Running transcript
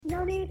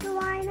No need to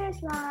whine,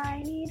 it's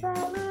Whiny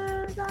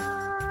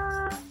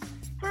Palooza.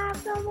 Have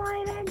some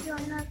wine and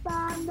join us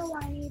on the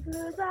Whiny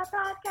Palooza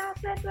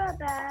podcast with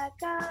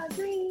Rebecca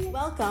Green.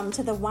 Welcome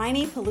to the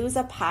Whiny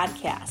Palooza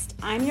podcast.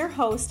 I'm your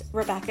host,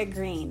 Rebecca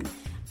Green.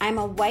 I'm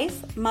a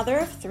wife, mother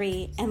of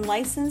 3, and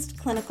licensed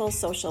clinical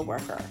social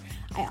worker.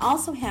 I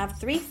also have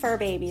 3 fur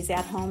babies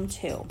at home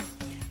too.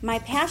 My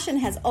passion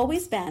has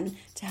always been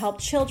to help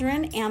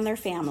children and their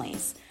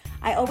families.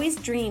 I always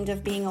dreamed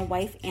of being a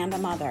wife and a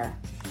mother.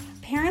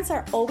 Parents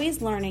are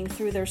always learning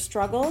through their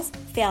struggles,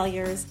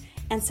 failures,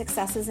 and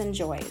successes and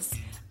joys.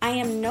 I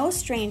am no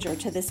stranger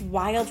to this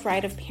wild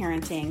ride of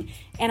parenting,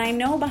 and I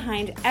know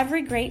behind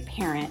every great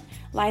parent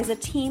lies a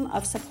team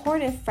of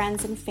supportive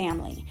friends and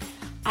family.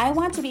 I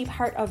want to be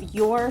part of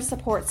your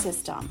support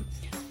system.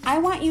 I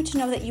want you to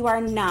know that you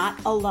are not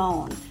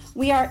alone.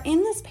 We are in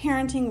this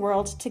parenting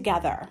world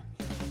together.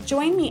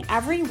 Join me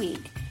every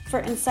week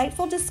for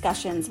insightful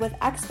discussions with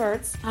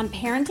experts on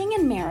parenting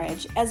and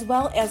marriage, as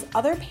well as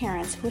other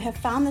parents who have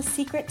found the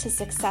secret to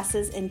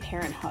successes in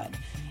parenthood.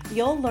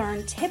 You'll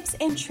learn tips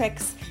and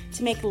tricks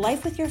to make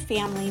life with your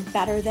family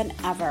better than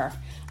ever.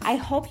 I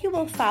hope you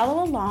will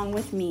follow along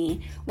with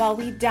me while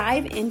we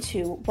dive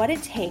into what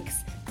it takes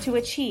to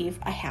achieve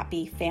a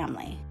happy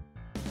family.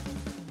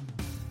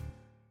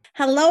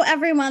 Hello,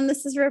 everyone.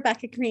 This is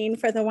Rebecca Green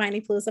for the Whiny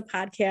Palooza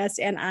podcast,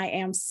 and I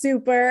am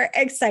super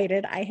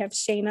excited. I have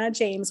Shayna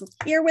James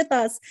here with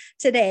us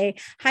today.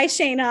 Hi,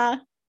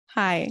 Shayna.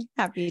 Hi,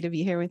 happy to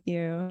be here with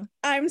you.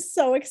 I'm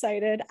so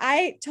excited.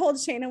 I told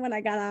Shayna when I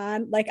got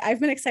on,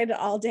 I've been excited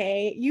all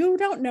day. You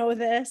don't know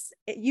this.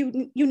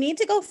 You need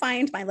to go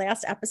find my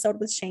last episode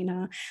with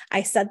Shayna.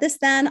 I said this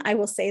then. I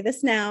will say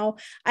this now.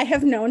 I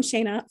have known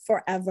Shayna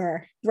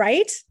forever,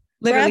 right?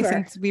 Literally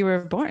Forever. since we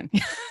were born.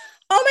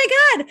 Oh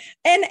my God.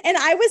 And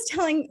I was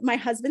telling my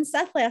husband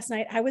Seth last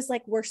night, I was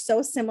like, we're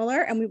so similar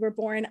and we were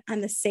born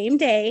on the same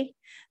day,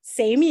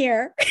 same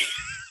year.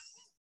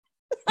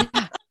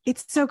 Yeah,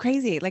 it's so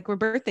crazy. Like we're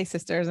birthday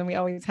sisters and we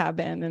always have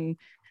been.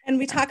 And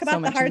we talk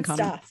about the hard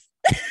stuff.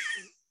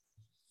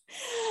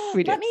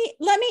 We do.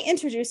 Let me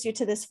introduce you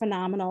to this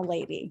phenomenal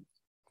lady,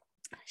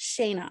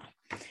 Shayna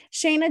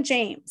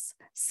James.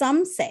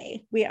 Some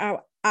say we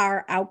are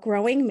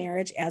outgrowing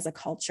marriage as a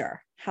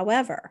culture.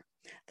 However,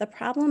 the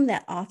problem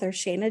that author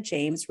Shayna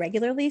James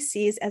regularly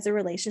sees as a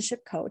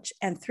relationship coach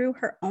and through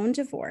her own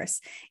divorce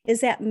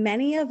is that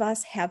many of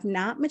us have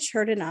not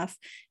matured enough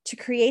to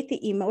create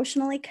the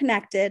emotionally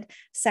connected,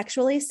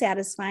 sexually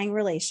satisfying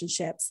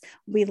relationships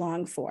we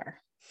long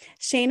for.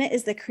 Shayna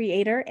is the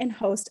creator and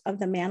host of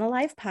the Man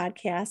Alive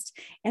podcast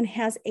and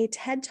has a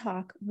TED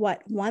Talk,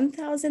 What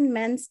 1,000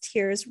 Men's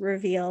Tears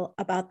Reveal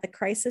About the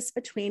Crisis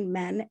Between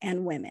Men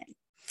and Women.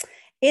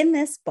 In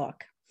this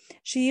book,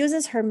 she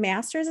uses her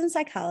master's in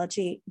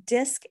psychology,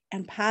 DISC,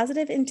 and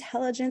positive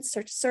intelligence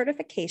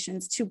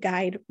certifications to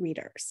guide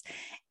readers.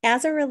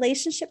 As a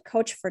relationship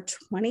coach for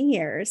 20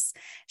 years,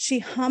 she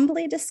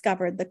humbly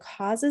discovered the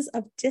causes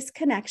of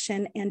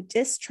disconnection and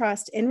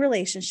distrust in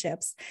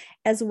relationships,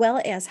 as well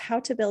as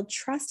how to build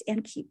trust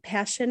and keep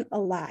passion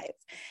alive.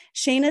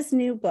 Shayna's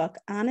new book,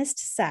 Honest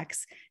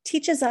Sex,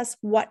 teaches us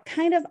what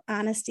kind of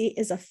honesty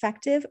is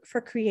effective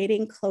for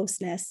creating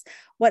closeness,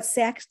 what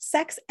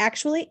sex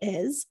actually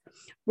is,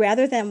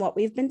 rather than what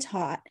we've been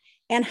taught,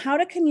 and how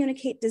to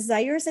communicate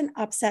desires and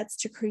upsets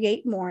to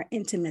create more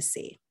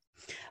intimacy.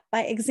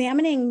 By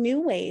examining new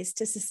ways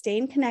to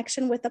sustain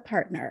connection with a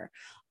partner,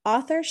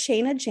 author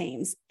Shayna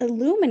James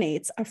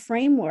illuminates a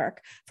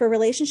framework for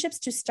relationships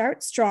to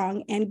start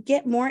strong and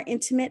get more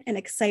intimate and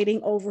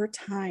exciting over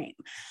time.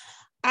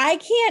 I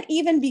can't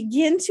even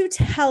begin to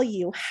tell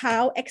you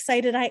how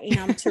excited I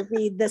am to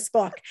read this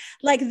book.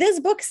 This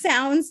book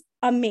sounds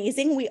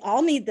amazing. We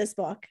all need this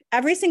book,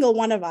 every single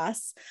one of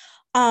us.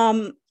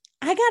 I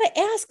got to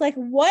ask,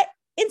 what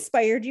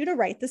inspired you to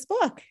write this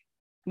book?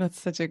 That's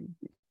such a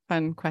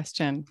fun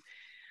question.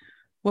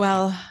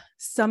 Well,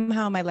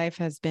 somehow my life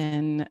has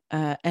been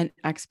an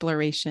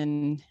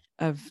exploration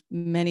of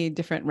many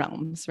different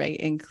realms, right?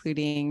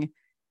 Including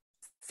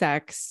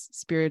sex,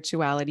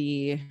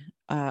 spirituality,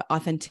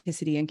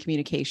 authenticity, and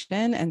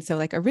communication. And so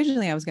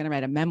originally I was going to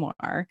write a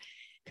memoir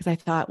because I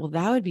thought, well,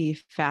 that would be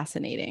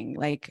fascinating.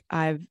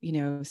 I've,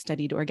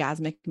 studied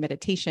orgasmic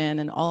meditation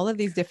and all of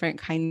these different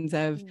kinds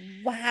of,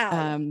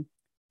 all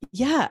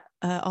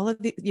of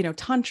the,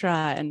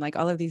 Tantra and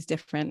all of these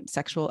different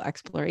sexual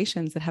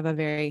explorations that have a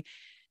very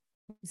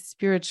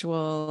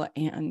spiritual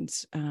and,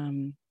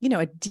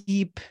 a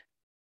deep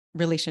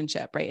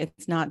relationship, right?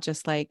 It's not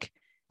just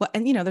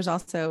there's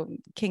also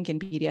kink and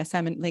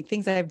BDSM and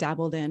things that I've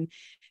dabbled in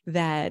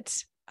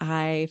that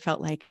I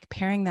felt like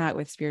pairing that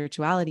with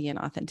spirituality and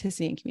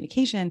authenticity and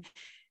communication.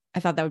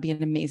 I thought that would be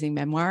an amazing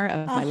memoir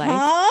of my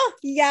life.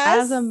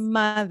 Yes. As a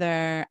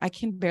mother, I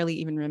can barely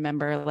even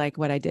remember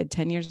what I did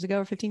 10 years ago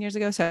or 15 years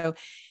ago. So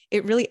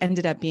it really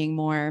ended up being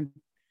more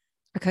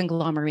a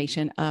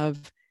conglomeration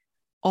of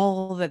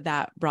all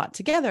that brought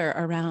together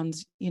around,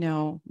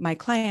 my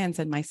clients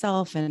and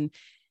myself, and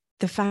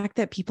the fact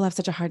that people have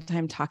such a hard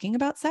time talking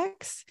about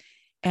sex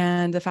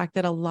And the fact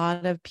that a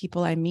lot of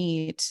people I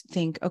meet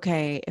think,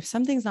 okay, if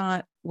something's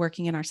not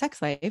working in our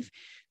sex life,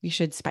 we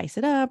should spice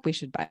it up. We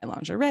should buy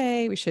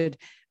lingerie. We should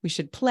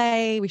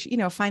play. We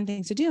should, find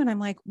things to do. And I'm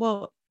like,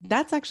 well,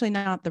 that's actually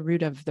not the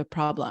root of the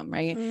problem,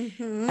 right?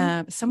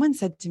 Mm-hmm. Someone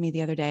said to me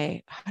the other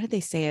day, how did they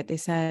say it? They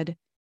said,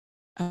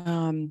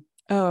 oh,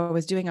 I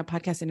was doing a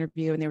podcast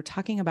interview and they were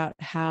talking about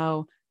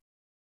how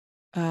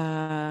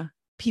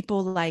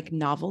people like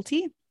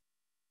novelty,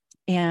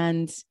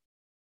 and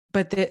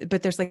but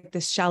there's like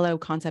this shallow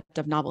concept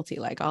of novelty,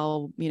 like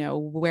I'll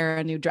wear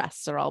a new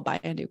dress or I'll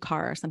buy a new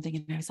car or something.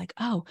 And I was like,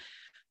 oh,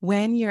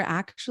 when you're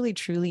actually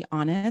truly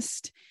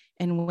honest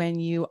and when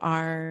you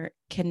are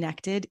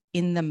connected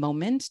in the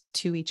moment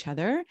to each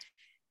other,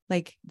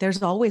 like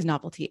there's always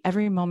novelty.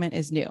 Every moment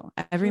is new.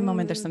 Every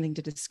moment there's something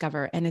to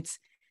discover, and it's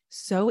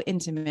so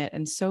intimate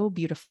and so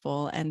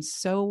beautiful and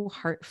so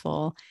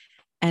heartful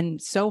and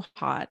so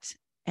hot.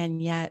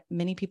 And yet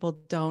many people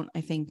don't,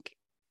 I think,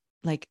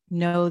 like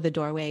know the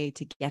doorway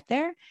to get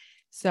there.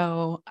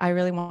 So I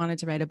really wanted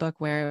to write a book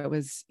where it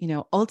was,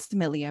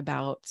 ultimately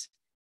about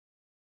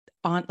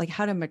like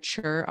how to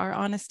mature our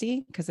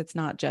honesty, because it's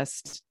not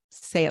just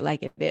say it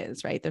like it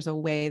is, right? There's a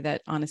way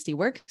that honesty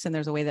works and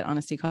there's a way that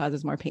honesty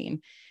causes more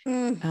pain.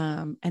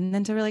 And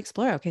then to really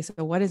explore, okay, so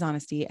what is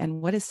honesty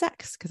and what is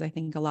sex? Because I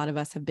think a lot of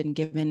us have been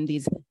given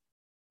these,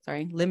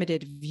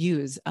 limited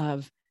views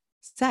of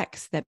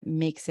sex that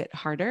makes it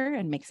harder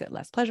and makes it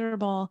less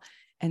pleasurable.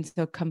 And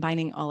so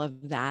combining all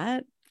of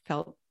that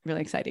felt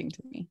really exciting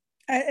to me.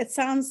 It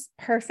sounds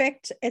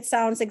perfect. It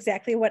sounds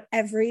exactly what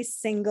every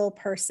single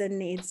person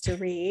needs to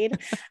read.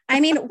 I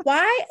mean,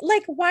 why do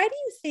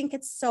you think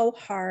it's so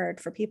hard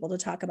for people to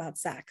talk about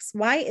sex?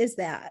 Why is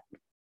that?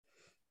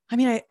 I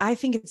mean, I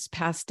think it's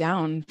passed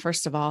down,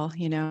 first of all,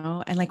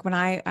 and like when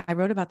I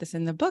wrote about this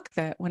in the book,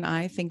 that when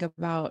I think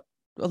about,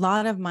 a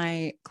lot of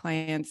my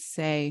clients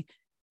say,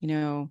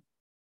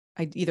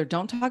 I either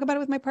don't talk about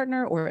it with my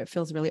partner or it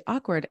feels really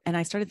awkward. And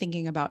I started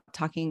thinking about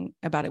talking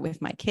about it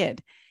with my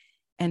kid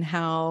and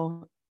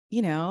how,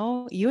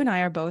 you and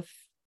I are both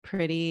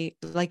pretty,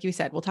 like you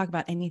said, we'll talk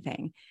about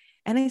anything.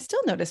 And I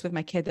still notice with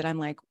my kid that I'm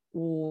like,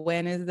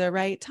 when is the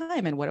right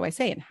time? And what do I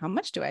say? And how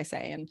much do I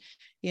say? And,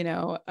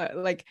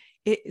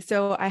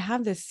 so I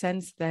have this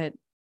sense that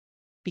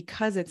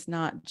because it's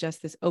not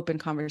just this open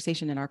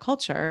conversation in our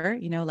culture,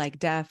 like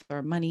death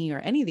or money or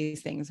any of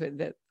these things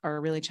that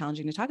are really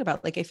challenging to talk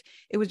about. Like if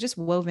it was just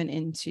woven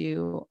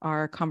into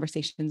our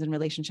conversations and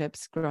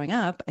relationships growing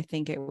up, I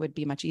think it would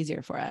be much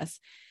easier for us.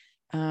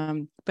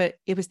 But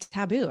it was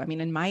taboo. I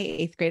mean, in my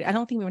 8th grade, I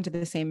don't think we went to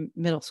the same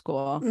middle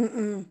school.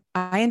 Mm-mm.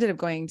 I ended up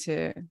going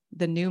to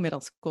the new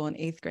middle school in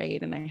 8th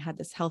grade. And I had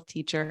this health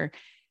teacher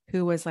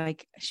who was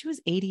like, she was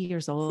 80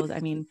 years old. I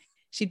mean,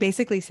 she'd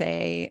basically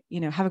say,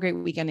 have a great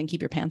weekend and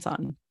keep your pants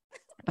on.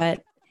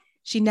 But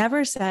she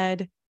never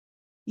said,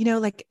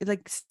 like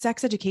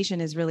sex education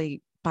is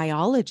really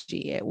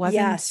biology. It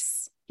wasn't,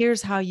 yes,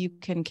 here's how you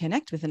can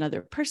connect with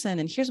another person.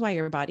 And here's why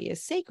your body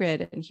is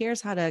sacred. And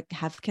here's how to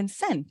have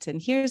consent.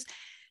 And here's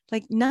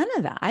like none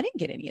of that. I didn't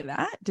get any of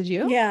that. Did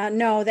you? Yeah,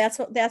 no, that's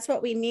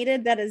what we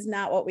needed. That is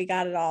not what we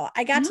got at all.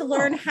 I got to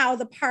learn how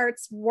the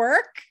parts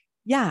work.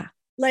 Yeah.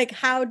 Like,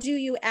 how do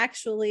you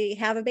actually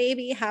have a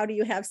baby? How do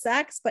you have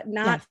sex? But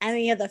not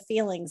any of the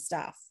feeling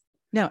stuff.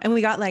 No. And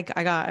we got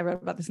I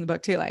wrote about this in the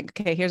book too. Like,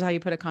 okay, here's how you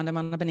put a condom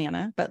on a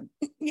banana, but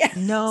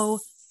no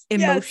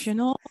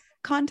emotional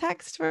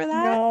context for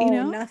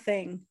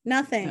that.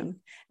 Nothing.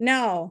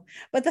 No.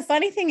 But the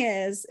funny thing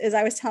is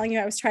I was telling you,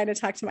 I was trying to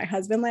talk to my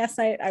husband last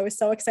night. I was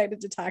so excited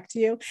to talk to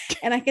you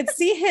and I could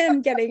see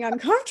him getting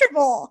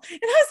uncomfortable. And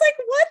I was like,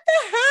 what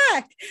the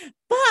heck?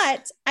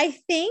 But I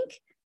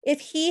think if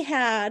he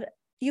had,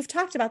 you've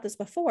talked about this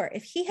before,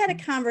 if he had a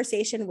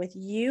conversation with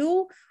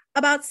you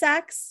about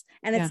sex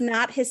and it's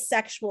not his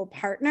sexual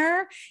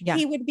partner,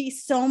 he would be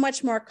so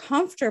much more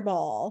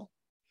comfortable.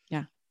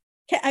 Yeah.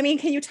 I mean,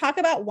 can you talk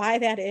about why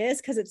that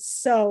is? Because it's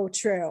so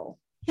true.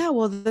 Yeah,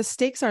 well, the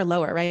stakes are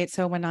lower, right?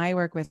 So when I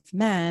work with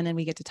men and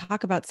we get to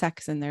talk about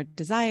sex and their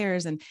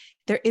desires, and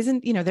there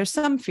isn't, there's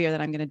some fear that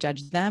I'm going to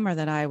judge them or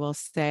that I will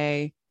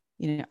say,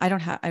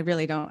 I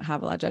really don't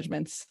have a lot of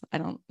judgments. I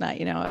don't,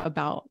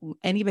 about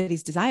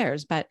anybody's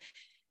desires, but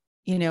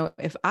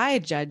if I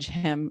judge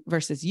him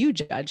versus you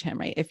judge him,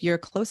 right? If your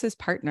closest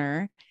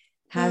partner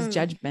has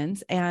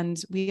judgments, and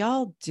we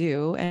all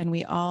do, and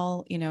we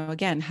all,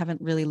 again,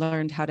 haven't really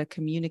learned how to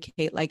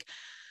communicate. Like,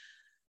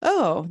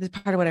 oh, this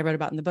part of what I wrote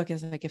about in the book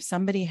is like, if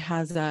somebody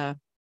has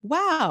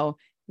wow,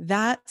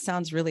 that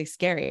sounds really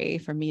scary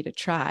for me to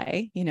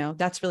try,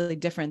 that's really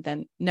different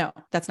than, no,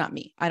 that's not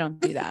me. I don't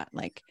do that.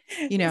 Like,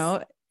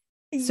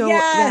 so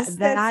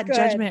that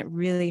judgment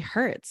really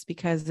hurts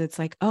because it's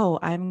like, oh,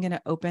 I'm going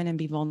to open and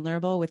be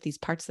vulnerable with these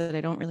parts that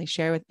I don't really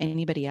share with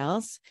anybody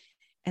else.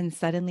 And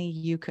suddenly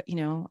you could,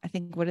 I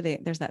think,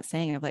 there's that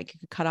saying of like, you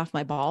could cut off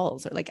my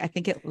balls, or like, I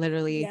think it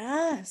literally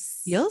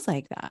Yes. feels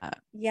like that.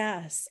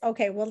 Yes.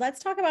 Okay. Well, let's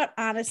talk about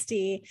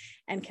honesty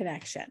and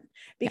connection,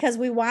 because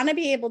we want to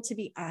be able to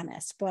be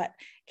honest, but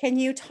can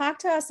you talk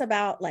to us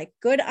about like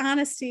good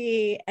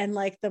honesty and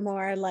like the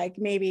more like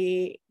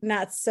maybe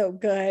not so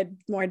good,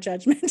 more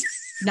judgment,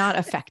 Not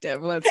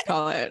effective, let's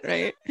call it,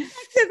 right?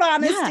 effective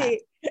honesty.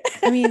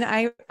 I mean,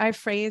 I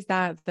phrase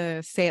that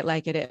the say it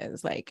like it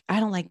is, like, I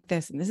don't like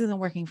this and this isn't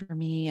working for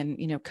me, and,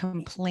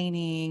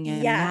 complaining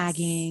and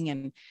nagging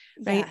and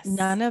right. Yes.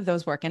 None of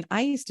those work. And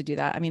I used to do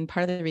that. I mean,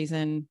 part of the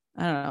reason,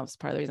 I don't know if it's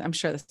part of the reason, I'm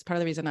sure this is part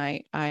of the reason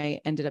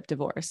I ended up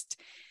divorced,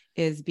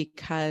 is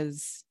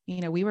because,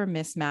 we were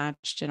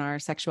mismatched in our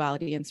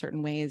sexuality in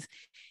certain ways.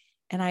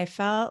 And I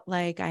felt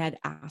like I had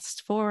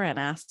asked for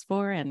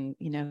and,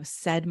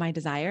 said my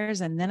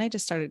desires. And then I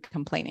just started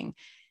complaining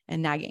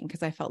and nagging,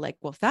 because I felt like,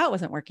 well, if that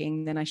wasn't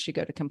working, then I should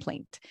go to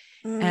complaint.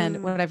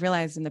 And what I've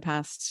realized in the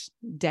past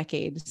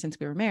decade since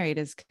we were married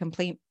is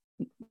complaint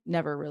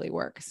never really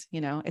works.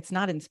 It's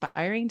not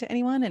inspiring to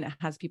anyone, and it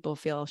has people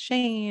feel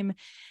shame.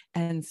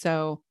 And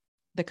so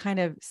the kind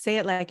of say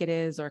it like it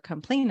is or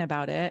complain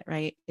about it,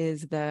 right,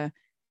 is the,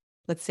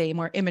 let's say,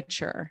 more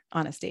immature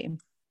honesty.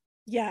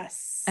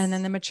 Yes. And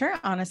then the mature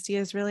honesty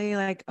is really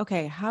like,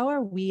 okay, how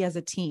are we as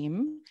a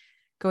team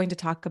going to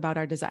talk about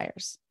our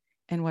desires?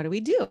 And what do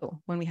we do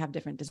when we have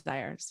different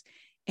desires?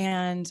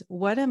 And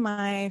what am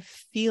I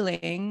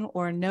feeling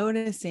or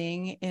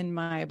noticing in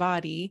my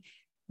body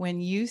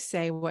when you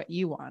say what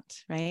you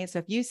want, right? So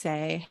if you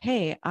say,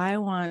 hey, I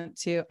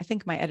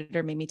think my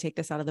editor made me take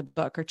this out of the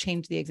book or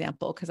change the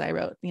example, because I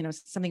wrote,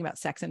 something about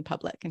sex in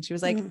public. And she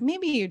was like,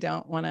 maybe you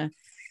don't want to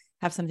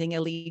have something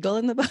illegal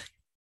in the book,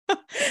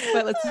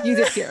 but let's use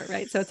it here,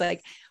 right? So it's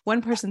like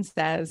one person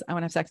says, I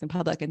want to have sex in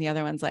public, and the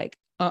other one's like,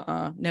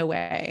 no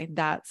way.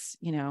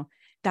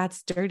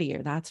 That's dirty,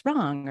 or that's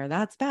wrong, or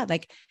that's bad.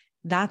 Like,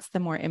 that's the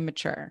more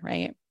immature,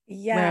 right?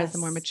 Yes. Whereas the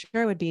more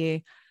mature would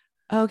be,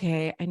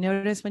 okay, I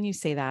notice when you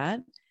say that,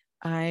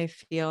 I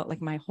feel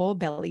like my whole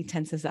belly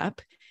tenses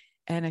up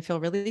and I feel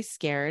really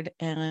scared.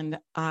 And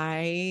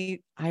I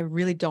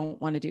really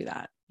don't want to do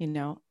that,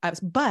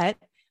 but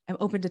I'm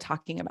open to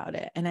talking about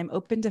it, and I'm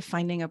open to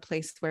finding a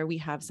place where we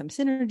have some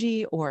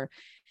synergy, or,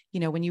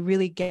 when you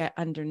really get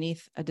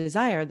underneath a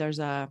desire, there's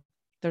a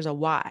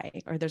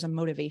why, or there's a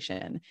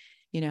motivation,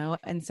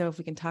 and so if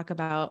we can talk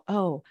about,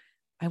 oh,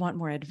 I want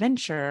more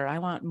adventure, I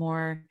want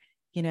more,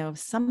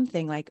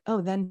 something like,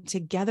 oh, then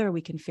together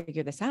we can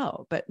figure this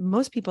out. But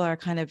most people are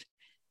kind of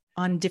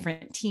on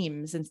different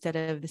teams instead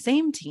of the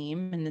same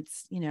team. And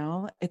it's,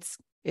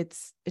 it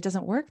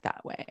doesn't work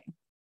that way.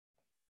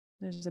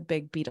 There's a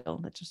big beetle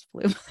that just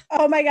flew.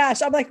 Oh my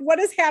gosh. I'm like, what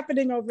is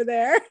happening over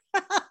there?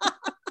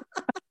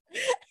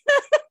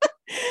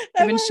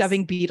 I've been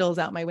shoving beetles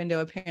out my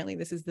window. Apparently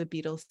this is the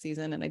beetle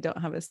season, and I don't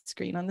have a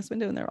screen on this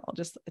window, and they're all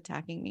just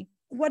attacking me.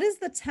 What is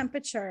the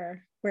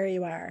temperature where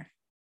you are?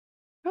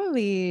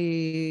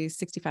 Probably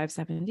 65,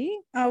 70.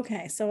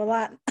 Okay. So a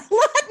lot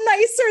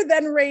nicer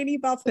than rainy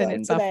Buffalo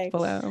today.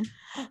 Buffalo.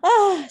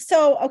 Oh,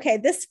 so, okay.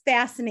 This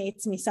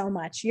fascinates me so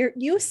much.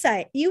 You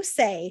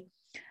say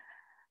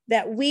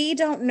that we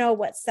don't know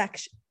what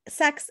sex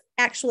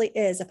actually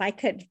is. If I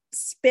could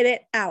spit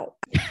it out,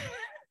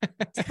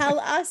 tell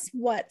us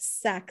what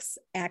sex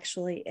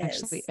actually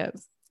is.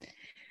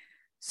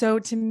 So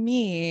to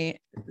me,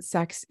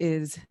 sex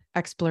is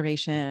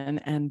exploration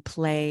and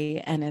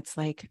play. And it's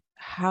like,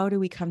 how do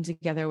we come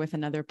together with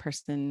another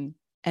person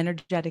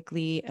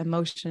energetically,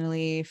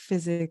 emotionally,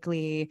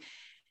 physically,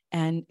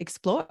 and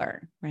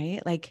explore,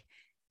 right? Like,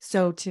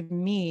 so to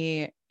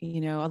me,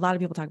 a lot of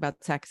people talk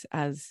about sex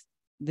as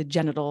the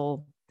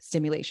genital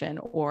stimulation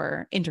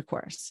or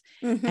intercourse.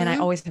 Mm-hmm. And I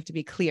always have to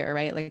be clear,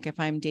 right? Like if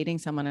I'm dating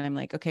someone and I'm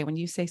like, okay, when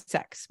you say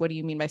sex, what do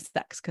you mean by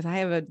sex? Because I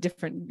have a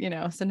different,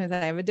 sometimes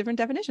I have a different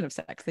definition of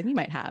sex than you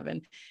might have.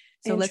 And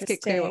so let's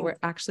get clear what we're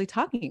actually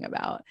talking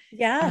about.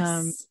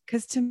 Yes.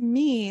 Because to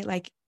me,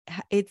 like,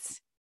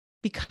 it's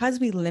because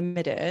we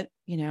limit it,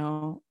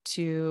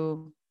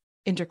 to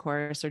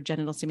intercourse or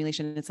genital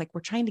stimulation. It's like,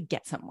 we're trying to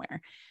get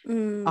somewhere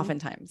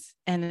oftentimes.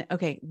 And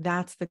okay,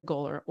 that's the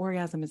goal, or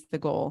orgasm is the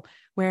goal.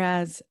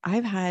 Whereas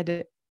I've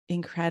had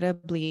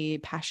incredibly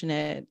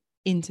passionate,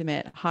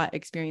 intimate, hot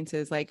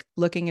experiences, like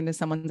looking into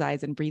someone's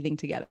eyes and breathing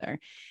together.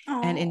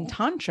 Aww. And in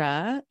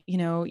Tantra,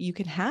 you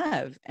can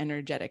have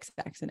energetic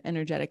sex and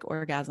energetic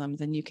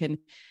orgasms, and you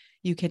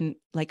can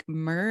like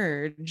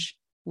merge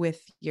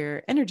with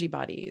your energy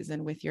bodies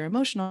and with your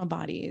emotional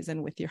bodies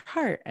and with your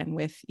heart and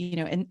with,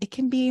 and it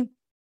can be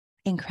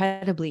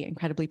incredibly,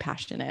 incredibly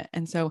passionate.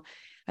 And so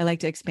I like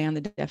to expand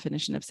the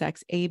definition of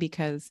sex,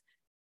 because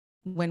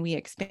when we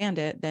expand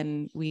it,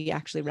 then we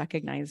actually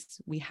recognize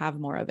we have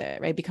more of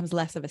it, right? It becomes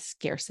less of a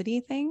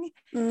scarcity thing.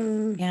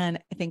 And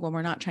I think when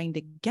we're not trying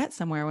to get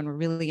somewhere, when we're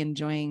really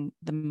enjoying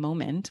the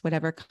moment,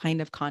 whatever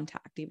kind of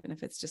contact, even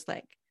if it's just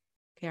like,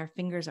 okay, our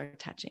fingers are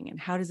touching, and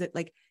how does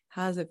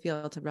it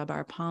feel to rub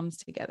our palms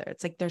together?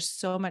 It's like, there's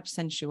so much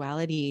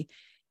sensuality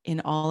in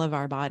all of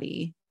our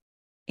body.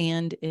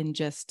 and in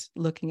just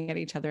looking at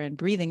each other and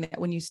breathing,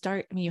 that when you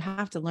start, I mean, you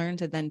have to learn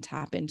to then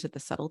tap into the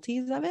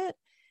subtleties of it.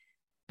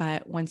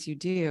 But once you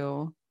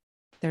do,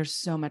 there's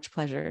so much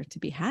pleasure to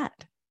be had.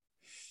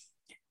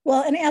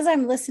 Well, and as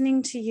I'm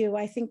listening to you,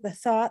 I think the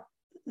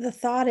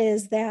thought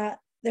is that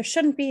there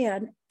shouldn't be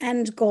an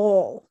end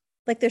goal.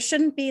 Like there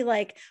shouldn't be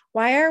like,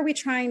 why are we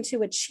trying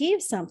to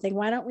achieve something?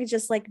 Why don't we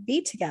just like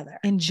be together?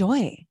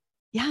 Enjoy.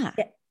 Yeah.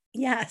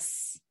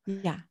 Yes.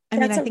 Yeah. I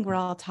mean, I think we're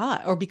all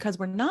taught, or because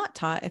we're not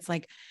taught, it's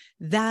like,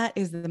 that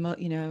is the most,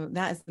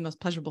 that is the most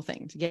pleasurable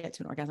thing, to get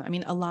to an orgasm. I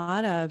mean, a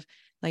lot of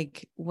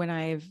like, when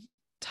I've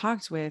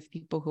talked with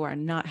people who are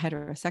not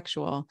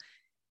heterosexual,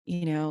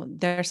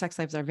 their sex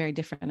lives are very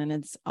different. And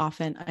it's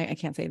often, I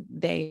can't say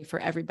they for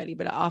everybody,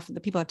 but often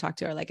the people I've talked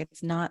to are like,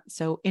 it's not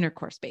so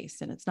intercourse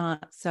based, and it's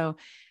not so,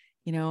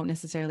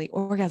 necessarily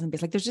orgasm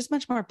based. Like there's just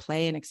much more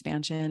play and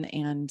expansion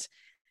and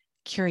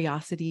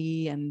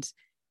curiosity. And,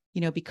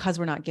 because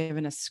we're not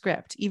given a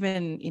script,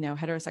 even,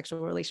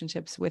 heterosexual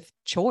relationships with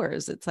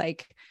chores, it's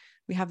like,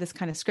 we have this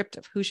kind of script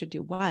of who should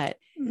do what.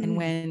 Mm. And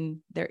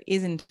when there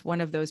isn't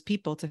one of those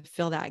people to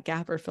fill that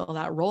gap or fill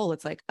that role,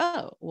 it's like,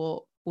 oh,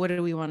 well, what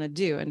do we want to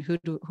do? And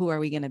who are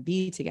we going to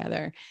be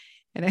together?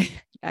 And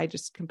I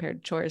just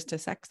compared chores to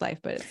sex life,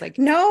 but it's like,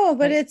 no,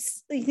 but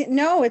it's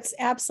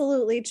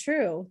absolutely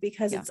true,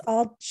 because it's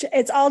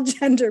all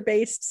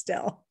gender-based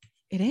still.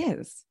 It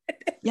is.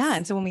 Yeah.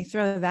 And so when we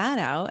throw that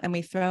out and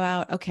we throw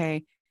out,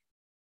 okay,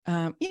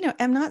 I'm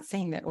not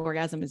saying that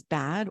orgasm is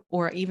bad,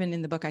 or even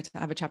in the book, I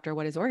have a chapter,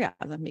 what is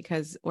orgasm?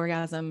 Because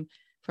orgasm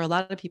for a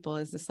lot of people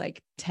is this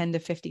like 10 to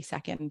 50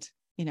 second,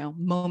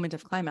 moment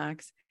of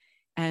climax.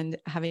 And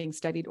having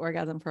studied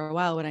orgasm for a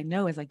while, what I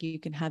know is like, you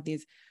can have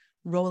these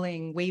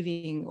rolling,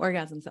 waving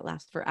orgasms that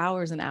last for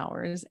hours and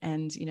hours.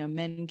 And,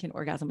 men can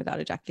orgasm without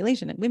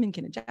ejaculation, and women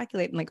can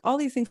ejaculate, and like all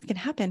these things can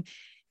happen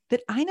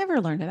that I never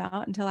learned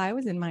about until I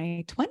was in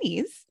my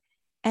 20s.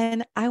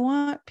 And I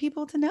want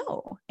people to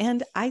know.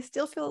 And I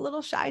still feel a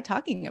little shy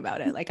talking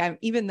about it. Like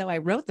even though I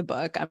wrote the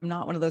book, I'm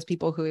not one of those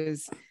people who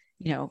is,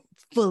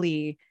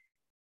 fully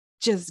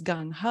just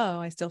gung ho.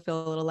 I still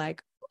feel a little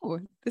like, oh,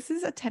 this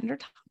is a tender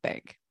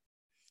topic.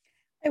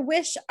 I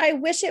wish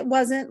it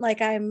wasn't like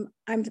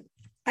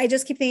I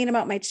just keep thinking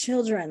about my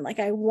children. Like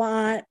I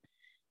want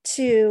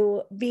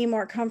to be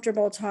more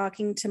comfortable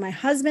talking to my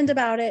husband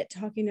about it,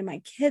 talking to my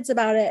kids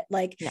about it.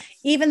 Like yes.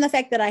 Even the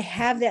fact that I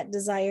have that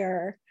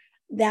desire,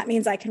 that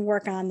means I can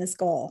work on this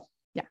goal.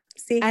 Yeah.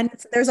 See, and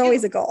there's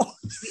always a goal.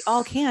 We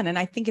all can. And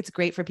I think it's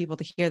great for people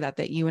to hear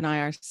that you and I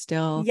are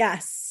still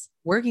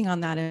working on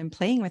that and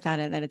playing with that,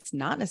 and that it's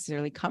not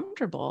necessarily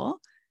comfortable,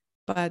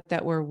 but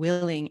that we're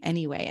willing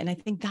anyway. And I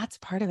think that's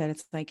part of it.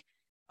 It's like,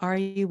 are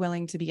you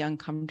willing to be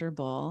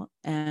uncomfortable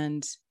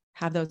and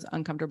have those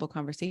uncomfortable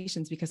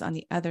conversations? Because on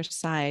the other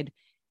side,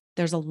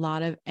 there's a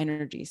lot of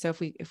energy. So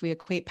if we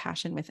equate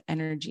passion with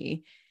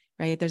energy,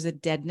 right, there's a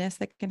deadness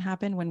that can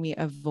happen when we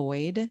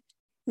avoid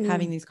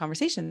having these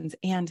conversations.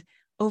 And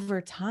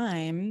over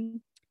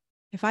time,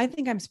 if I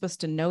think I'm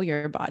supposed to know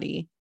your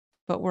body,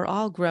 but we're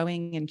all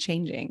growing and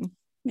changing.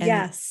 And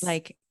yes.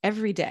 Like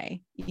every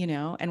day,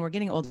 and we're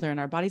getting older and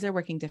our bodies are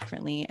working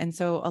differently. And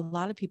so a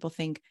lot of people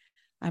think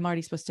I'm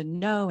already supposed to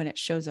know, and it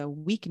shows a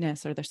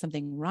weakness, or there's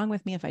something wrong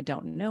with me if I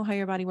don't know how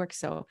your body works.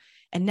 So,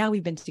 and now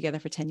we've been together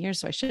for 10 years.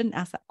 So I shouldn't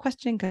ask that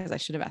question, because I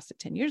should have asked it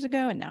 10 years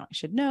ago. And now I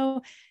should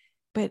know.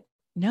 But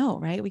no,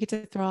 right? We get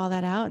to throw all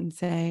that out and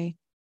say,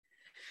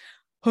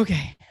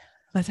 okay,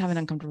 let's have an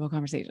uncomfortable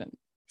conversation.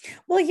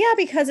 Well, yeah,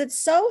 because it's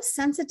so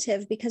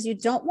sensitive, because you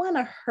don't want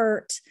to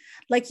hurt.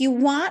 Like you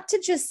want to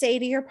just say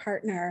to your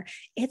partner,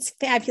 it's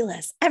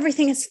fabulous.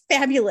 Everything is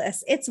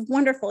fabulous. It's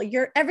wonderful.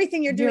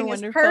 Everything you're doing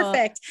is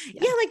perfect.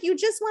 Yeah. Like you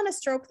just want to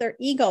stroke their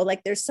ego.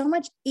 Like there's so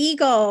much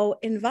ego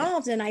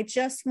involved. And I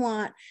just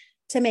want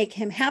to make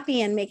him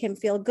happy and make him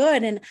feel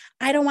good. And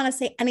I don't want to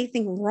say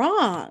anything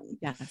wrong.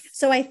 Yes.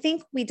 So I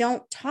think we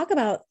don't talk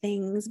about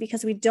things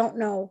because we don't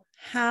know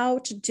how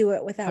to do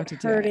it without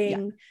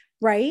hurting.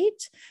 Right.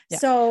 Yeah.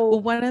 So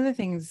well, one of the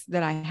things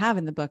that I have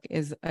in the book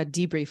is a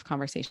debrief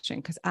conversation,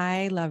 because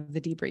I love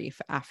the debrief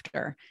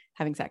after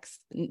having sex.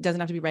 It doesn't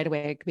have to be right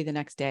away. It could be the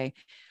next day,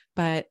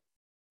 but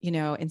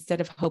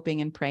instead of hoping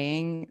and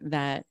praying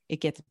that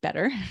it gets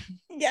better.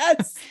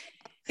 Yes.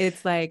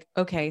 It's like,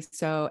 okay,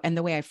 so, and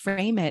the way I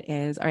frame it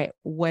is, all right,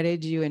 what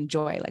did you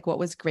enjoy? Like, what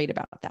was great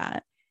about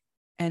that?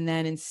 And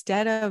then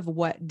instead of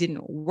what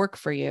didn't work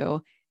for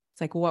you, it's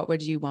like, what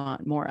would you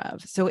want more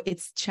of? So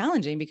it's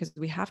challenging, because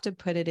we have to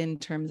put it in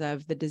terms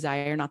of the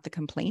desire, not the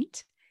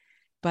complaint.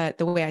 But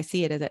the way I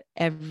see it is that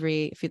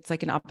if it's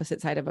like an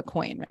opposite side of a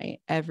coin, right?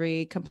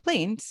 Every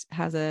complaint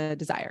has a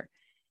desire.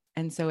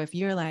 And so if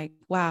you're like,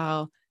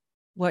 wow,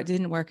 what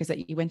didn't work is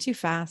that you went too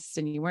fast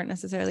and you weren't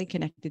necessarily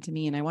connected to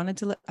me, and I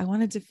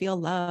wanted to feel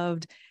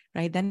loved,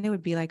 right? Then it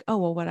would be like, oh,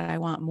 well, what I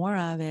want more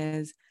of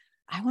is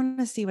I want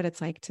to see what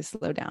it's like to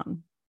slow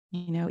down,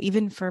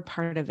 even for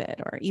part of it,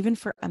 or even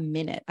for a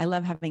minute. I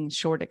love having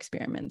short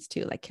experiments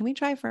too. Like, can we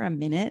try for a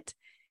minute,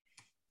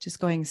 just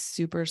going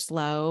super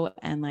slow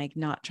and like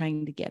not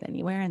trying to get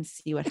anywhere, and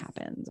see what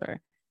happens? Or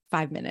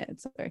 5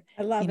 minutes or,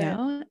 I love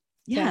it.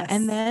 Yeah. Yes.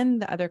 And then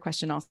the other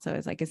question also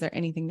is like, is there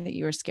anything that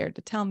you are scared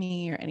to tell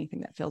me or anything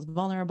that feels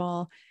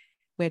vulnerable,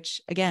 which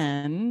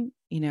again,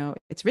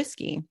 it's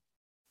risky,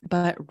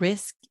 but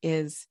risk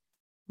is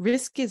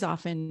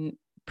often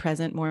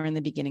present more in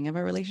the beginning of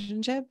a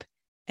relationship.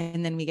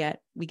 And then we get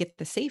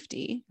the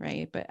safety,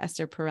 right? But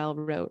Esther Perel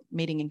wrote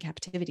Mating in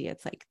Captivity.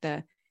 It's like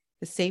the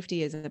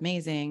safety is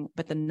amazing,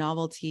 but the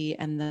novelty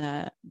and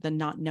the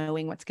not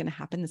knowing what's going to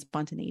happen, the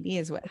spontaneity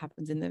is what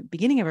happens in the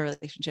beginning of a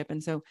relationship.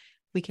 And so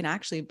we can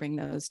actually bring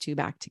those two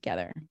back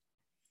together.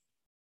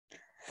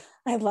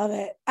 I love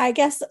it. I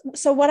guess,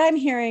 so what I'm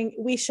hearing,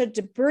 we should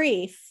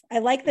debrief. I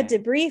like the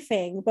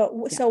debriefing,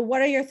 but so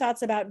what are your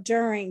thoughts about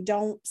during?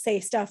 Don't say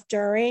stuff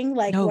during,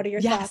 like, what are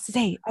your thoughts?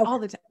 Say all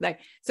the time.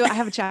 Like, so I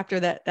have a chapter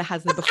that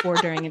has the before,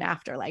 during, and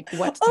after, like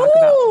what to talk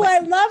about. Oh, I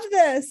love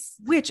this.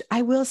 Which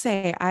I will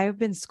say, I've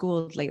been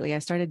schooled lately. I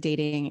started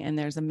dating and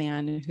there's a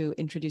man who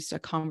introduced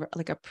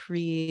a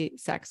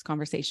pre-sex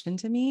conversation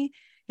to me.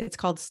 It's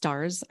called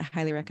STARS. I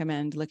highly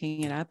recommend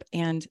looking it up.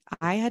 And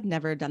I had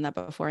never done that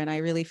before. And I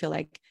really feel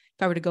like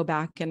if I were to go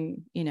back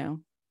and,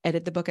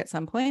 edit the book at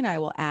some point, I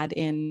will add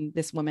in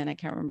this woman. I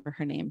can't remember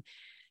her name.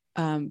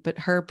 But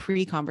her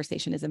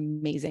pre-conversation is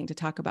amazing to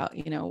talk about,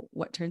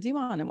 what turns you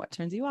on and what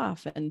turns you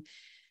off. And,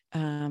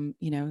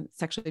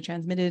 sexually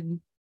transmitted,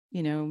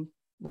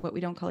 what we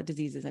don't call it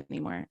diseases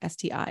anymore,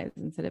 STIs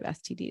instead of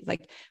STDs,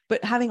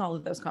 but having all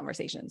of those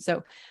conversations.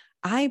 So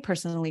I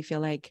personally feel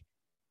like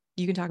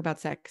you can talk about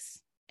sex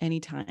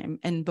anytime.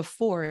 And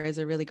before is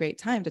a really great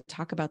time to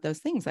talk about those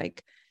things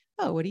like,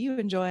 oh, what do you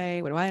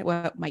enjoy?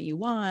 What might you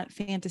want?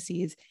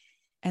 Fantasies.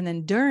 And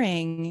then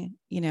during,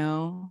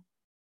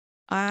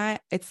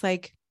 it's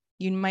like,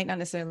 you might not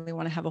necessarily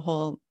want to have a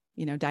whole,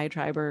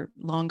 diatribe or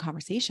long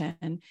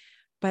conversation,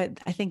 but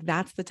I think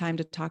that's the time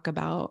to talk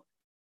about,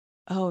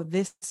 oh,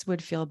 this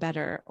would feel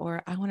better,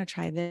 or I want to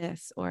try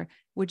this, or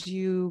would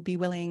you be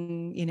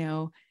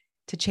willing,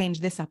 to change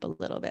this up a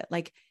little bit?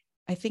 Like,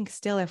 I think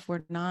still, if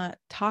we're not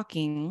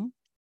talking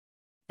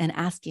and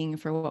asking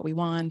for what we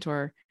want,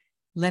 or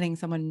letting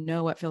someone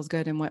know what feels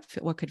good and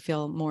what could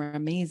feel more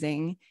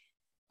amazing,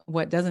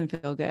 what doesn't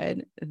feel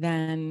good,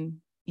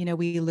 then,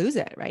 we lose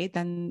it, right?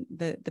 Then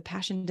the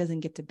passion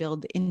doesn't get to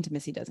build, the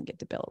intimacy doesn't get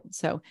to build.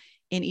 So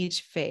in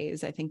each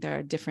phase, I think there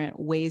are different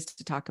ways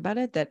to talk about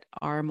it that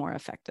are more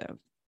effective.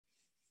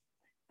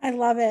 I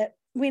love it.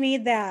 We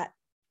need that.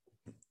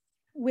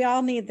 We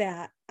all need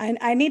that.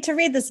 I need to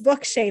read this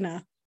book,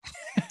 Shayna.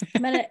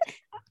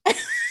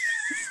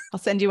 I'll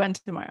send you one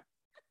tomorrow.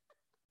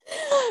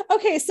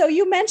 Okay. So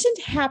you mentioned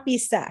happy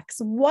sex.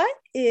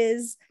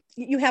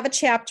 You have a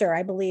chapter,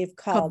 I believe,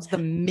 called The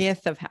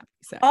Myth of Happy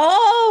Sex.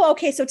 Oh,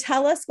 okay. So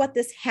tell us what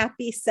this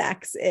happy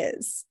sex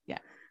is. Yeah.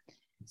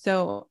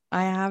 So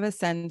I have a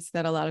sense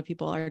that a lot of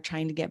people are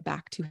trying to get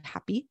back to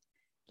happy.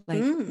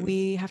 Like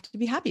we have to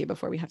be happy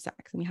before we have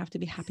sex, and we have to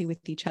be happy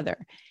with each other.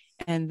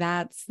 And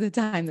that's the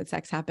time that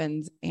sex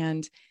happens.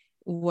 And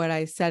what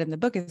I said in the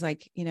book is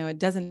like, it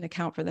doesn't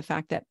account for the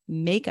fact that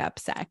makeup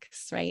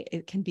sex, right?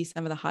 It can be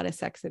some of the hottest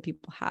sex that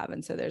people have.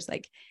 And so there's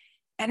like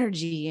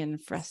energy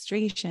and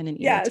frustration and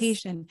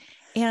irritation.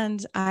 Yes.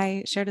 And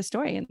I shared a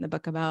story in the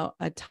book about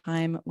a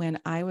time when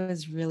there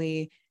was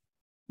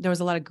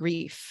a lot of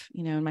grief,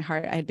 in my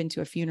heart. I had been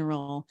to a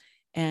funeral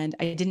and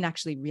I didn't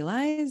actually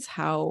realize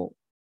how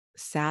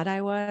sad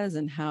I was,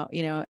 and how,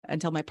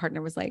 until my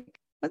partner was like,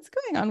 what's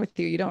going on with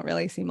you? You don't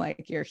really seem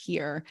like you're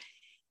here.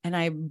 And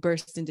I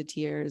burst into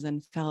tears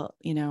and felt,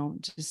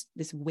 just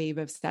this wave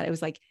of sad. It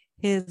was like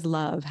his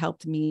love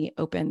helped me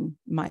open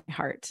my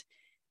heart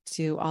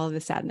to all of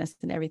the sadness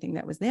and everything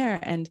that was there.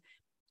 And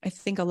I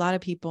think a lot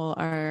of people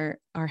are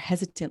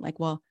hesitant, like,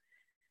 well,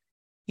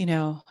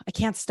 I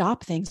can't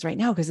stop things right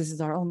now because this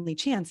is our only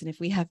chance. And if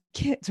we have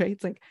kids, right,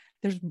 it's like,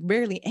 there's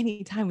rarely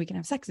any time we can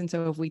have sex. And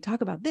so if we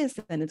talk about this,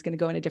 then it's going to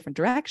go in a different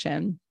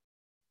direction.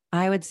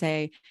 I would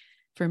say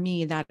for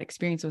me, that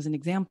experience was an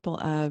example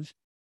of,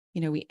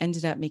 we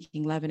ended up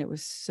making love and it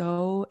was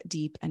so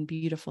deep and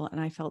beautiful. And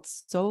I felt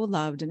so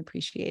loved and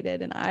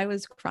appreciated. And I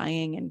was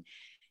crying and,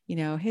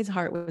 his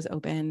heart was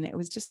open. It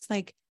was just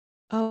like,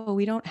 oh,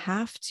 we don't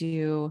have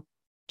to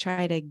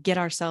try to get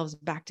ourselves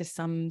back to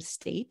some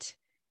state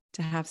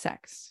to have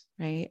sex,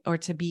 right? Or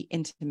to be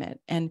intimate.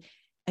 And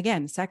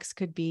again, sex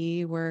could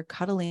be we're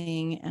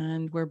cuddling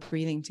and we're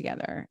breathing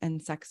together.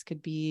 And sex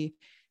could be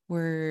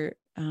we're,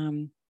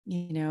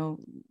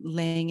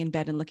 laying in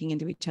bed and looking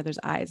into each other's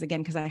eyes,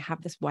 again, because I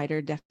have this wider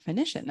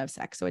definition of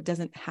sex. So it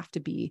doesn't have to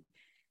be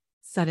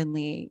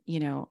suddenly,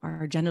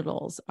 our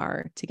genitals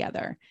are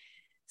together.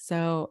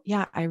 So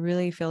yeah, I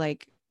really feel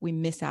like we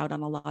miss out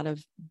on a lot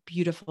of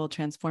beautiful,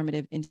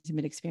 transformative,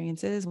 intimate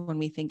experiences when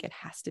we think it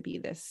has to be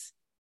this,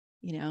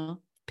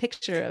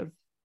 picture of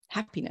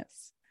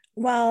happiness.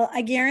 Well,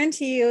 I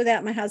guarantee you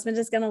that my husband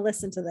is going to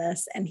listen to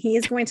this and he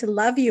is going to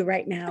love you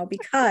right now,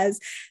 because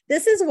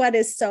this is what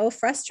is so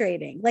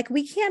frustrating. Like,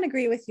 we can't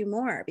agree with you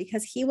more,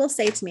 because he will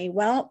say to me,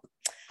 well,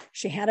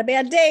 she had a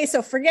bad day,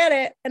 so forget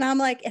it. And I'm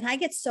like, and I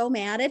get so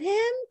mad at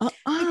him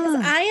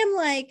because I am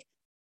like,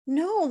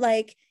 no,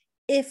 like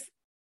if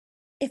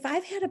if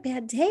I've had a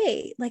bad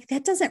day, like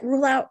that doesn't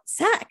rule out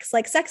sex.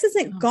 Like sex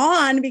isn't No.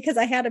 gone because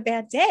I had a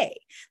bad day.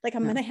 Like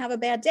I'm No. going to have a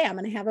bad day. I'm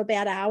going to have a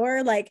bad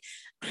hour. Like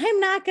I'm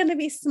not going to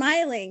be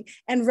smiling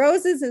and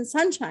roses and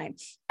sunshine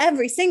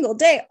every single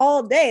day,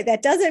 all day.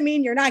 That doesn't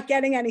mean you're not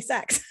getting any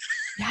sex.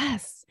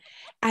 Yes.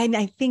 And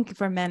I think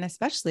for men,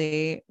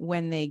 especially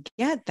when they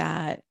get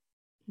that,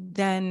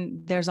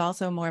 then there's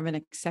also more of an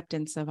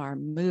acceptance of our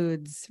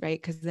moods,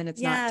 right? Because then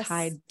it's not Yes.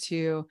 tied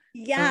to, oh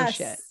Yes.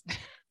 shit.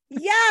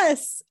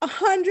 Yes,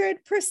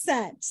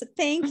 100%.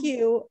 Thank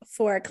you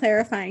for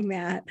clarifying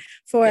that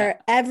for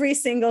Yeah. every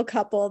single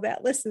couple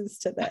that listens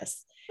to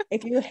this.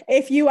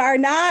 If you are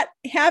not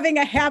having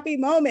a happy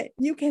moment,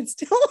 you can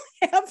still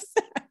have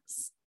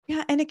sex.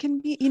 Yeah. And it can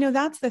be,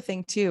 that's the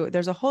thing too.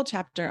 There's a whole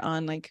chapter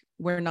on like,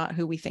 we're not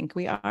who we think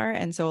we are.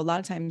 And so a lot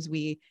of times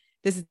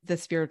this is the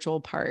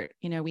spiritual part,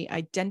 we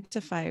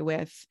identify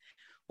with,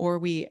 or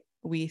we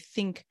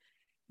think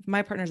if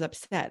my partner's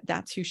upset,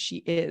 that's who she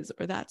is,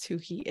 or that's who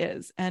he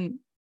is. And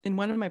in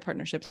one of my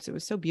partnerships, it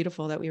was so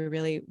beautiful that we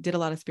really did a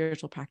lot of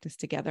spiritual practice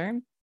together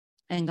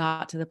and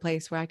got to the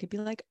place where I could be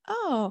like,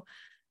 oh,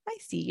 I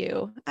see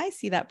you. I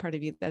see that part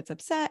of you that's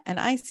upset. And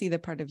I see the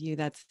part of you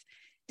that's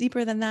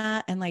deeper than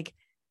that. And like,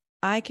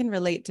 I can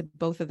relate to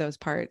both of those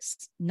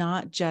parts,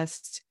 not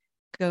just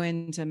go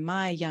into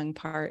my young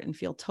part and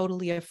feel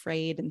totally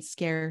afraid and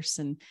scarce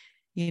and,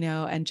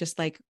 and just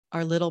like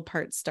our little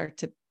parts start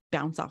to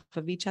bounce off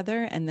of each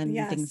other. And then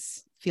Yes.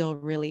 things feel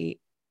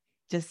really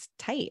just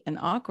tight and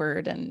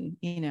awkward and,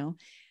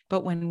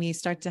 but when we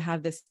start to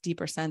have this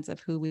deeper sense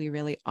of who we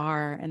really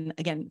are, and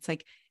again, it's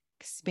like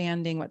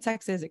expanding what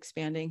sex is,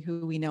 expanding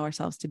who we know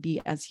ourselves to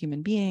be as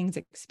human beings,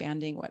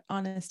 expanding what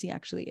honesty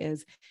actually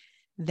is,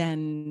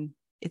 then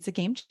it's a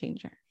game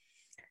changer.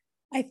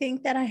 I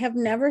think that I have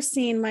never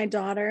seen my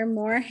daughter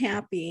more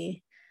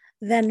happy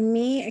than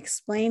me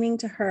explaining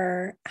to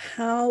her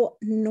how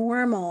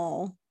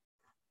normal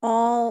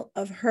all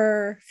of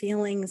her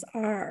feelings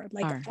are.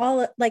 We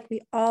all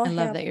I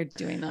love have, that you're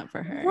doing that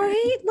for her.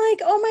 right?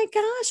 Like, oh my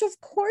gosh,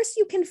 of course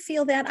you can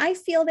feel that. I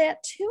feel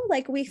that too.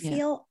 Like we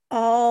feel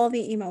all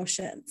the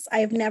emotions.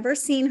 I've never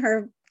seen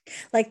her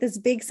like this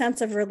big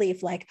sense of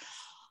relief, like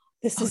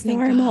this is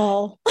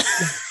normal.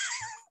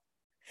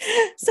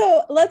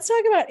 So let's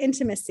talk about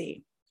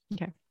intimacy.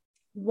 Okay.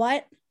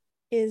 What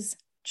is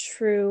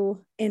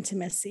true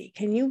intimacy?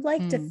 Can you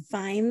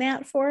define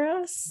that for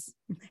us?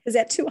 Is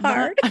that too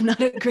hard? I'm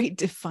not a great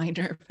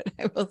definer, but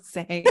I will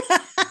say,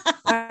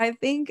 I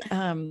think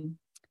when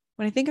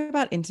I think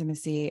about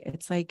intimacy,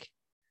 it's like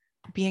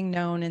being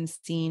known and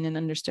seen and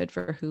understood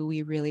for who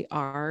we really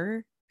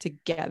are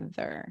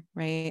together,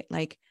 right?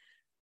 Like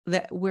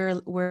that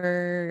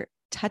we're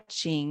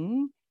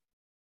touching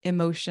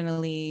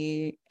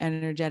emotionally,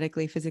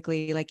 energetically,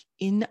 physically, like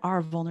in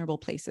our vulnerable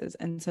places.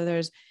 And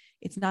so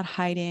it's not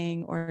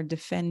hiding or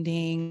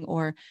defending,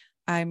 or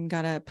I'm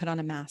gonna put on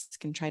a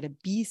mask and try to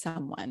be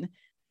someone,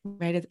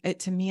 right?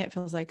 To me, it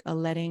feels like a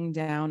letting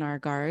down our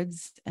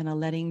guards and a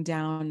letting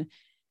down.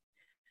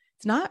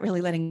 It's not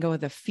really letting go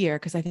of the fear,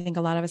 because I think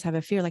a lot of us have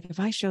a fear, like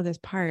if I show this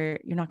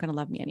part, you're not going to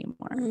love me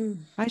anymore.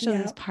 If I show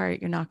this part,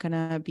 you're not going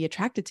to be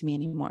attracted to me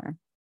anymore.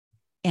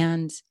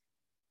 And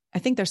I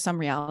think there's some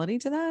reality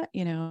to that,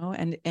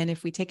 and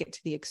if we take it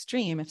to the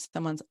extreme, if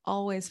someone's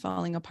always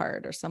falling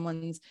apart, or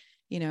someone's,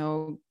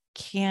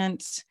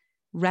 can't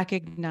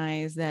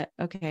recognize that,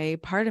 okay,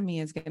 part of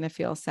me is going to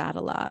feel sad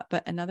a lot,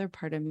 but another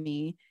part of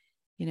me,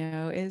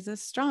 is a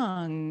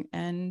strong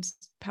and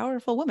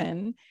powerful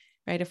woman,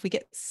 right? If we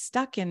get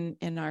stuck in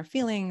our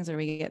feelings, or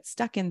we get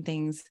stuck in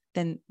things,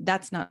 then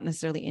that's not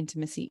necessarily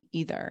intimacy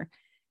either.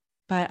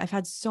 But I've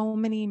had so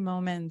many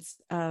moments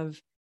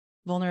of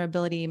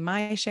vulnerability,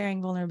 my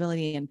sharing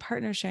vulnerability and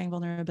partner sharing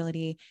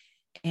vulnerability.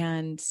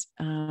 And,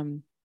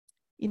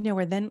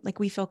 where then like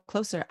we feel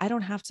closer. I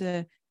don't have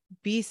to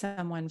be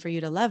someone for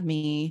you to love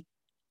me.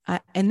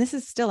 And this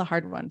is still a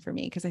hard one for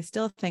me, because I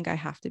still think I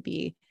have to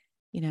be,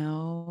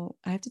 I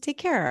have to take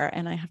care,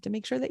 and I have to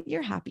make sure that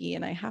you're happy,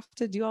 and I have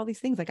to do all these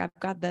things. Like I've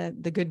got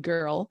the good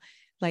girl,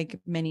 like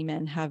many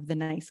men have the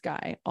nice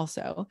guy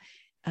also.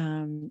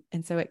 And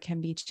so it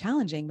can be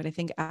challenging, but I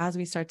think as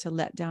we start to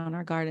let down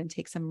our guard and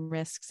take some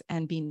risks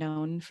and be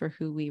known for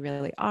who we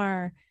really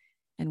are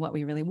and what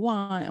we really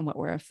want and what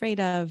we're afraid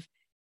of,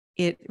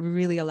 it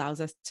really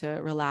allows us to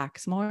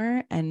relax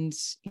more and,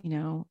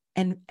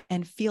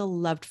 and feel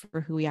loved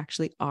for who we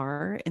actually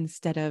are,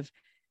 instead of,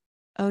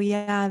 oh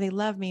yeah, they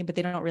love me, but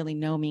they don't really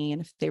know me.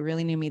 And if they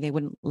really knew me, they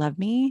wouldn't love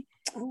me.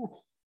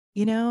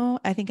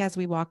 I think as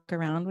we walk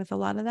around with a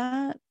lot of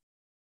that,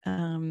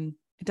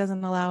 it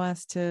doesn't allow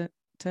us to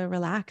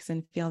relax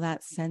and feel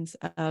that sense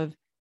of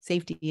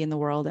safety in the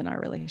world and our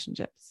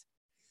relationships.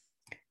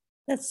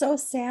 That's so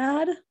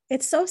sad.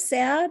 It's so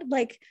sad.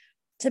 Like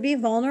to be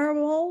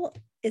vulnerable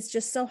is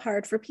just so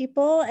hard for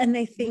people. And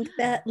they think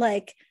that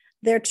like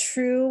their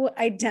true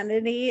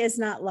identity is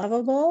not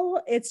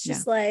lovable. It's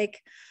just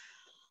like,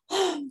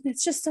 oh,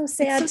 it's just so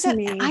sad to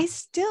me. I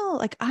still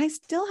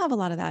have a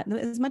lot of that. And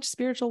as much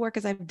spiritual work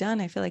as I've done,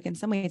 I feel like in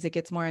some ways it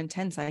gets more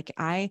intense. Like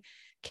I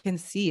can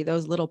see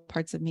those little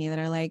parts of me that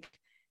are like,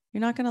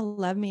 you're not going to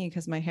love me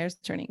because my hair's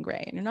turning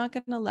gray. And you're not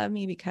going to love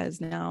me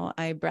because now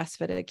I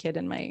breastfed a kid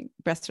and my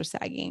breasts are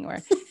sagging, or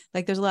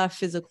like, there's a lot of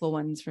physical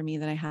ones for me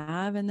that I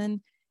have. And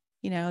then,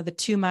 the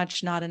too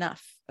much, not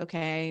enough.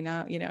 Okay.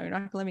 Now, you're not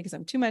going to love me because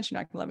I'm too much. You're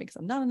not going to love me because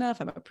I'm not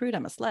enough. I'm a prude.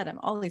 I'm a slut. I'm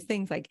all these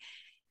things. Like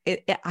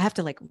I have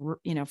to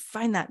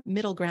find that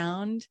middle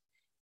ground,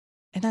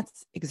 and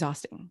that's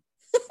exhausting.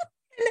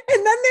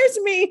 And then there's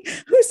me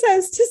who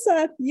says to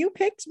Seth, you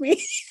picked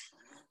me.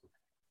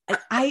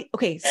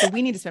 Okay. So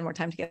we need to spend more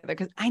time together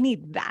because I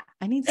need that.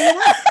 I need some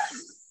of that.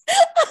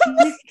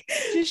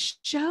 It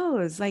just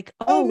shows like,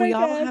 we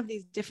all have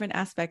these different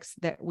aspects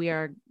that we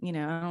are, I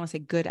don't want to say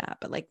good at,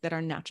 but like that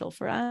are natural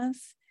for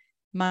us.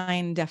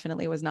 Mine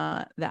definitely was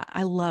not that.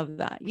 I love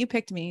that. You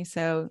picked me.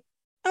 So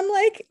I'm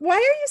like, why are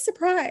you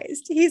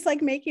surprised? He's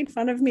like making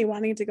fun of me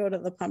wanting to go to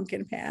the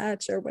pumpkin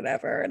patch or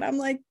whatever. And I'm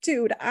like,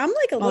 dude, I'm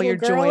like a little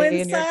girl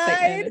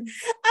inside.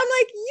 I'm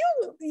like,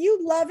 you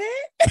love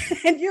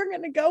it and you're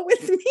going to go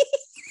with me.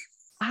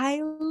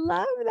 I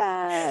love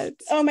that.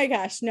 Oh my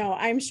gosh. No,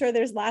 I'm sure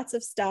there's lots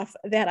of stuff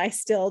that I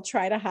still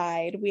try to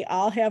hide. We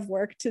all have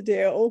work to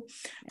do,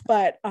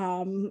 but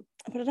what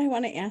did I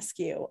want to ask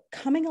you?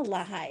 Coming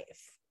alive.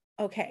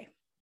 Okay.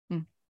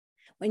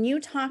 When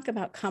you talk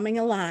about coming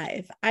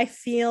alive, I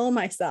feel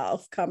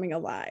myself coming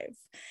alive.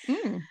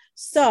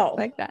 So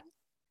like that.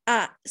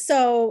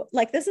 So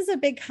like, this is a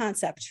big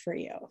concept for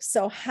you.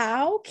 So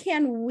how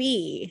can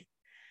we,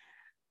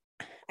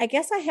 I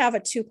guess I have a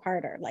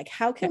two-parter, like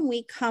how can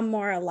we come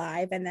more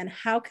alive? And then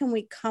how can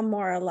we come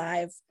more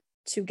alive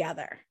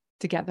together?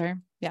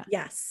 Yeah.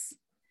 Yes.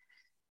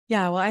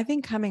 Yeah. Well, I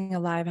think coming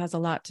alive has a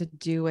lot to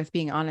do with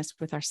being honest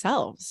with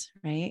ourselves,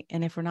 right?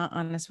 And if we're not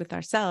honest with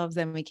ourselves,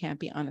 then we can't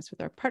be honest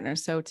with our partner.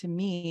 So to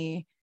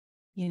me,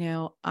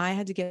 I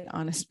had to get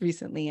honest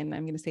recently, and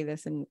I'm going to say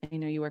this, and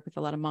you work with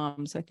a lot of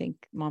moms, so I think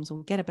moms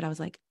will get it, but I was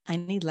like, I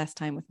need less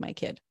time with my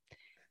kid.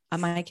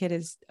 My kid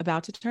is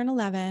about to turn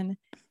 11.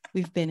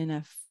 We've been in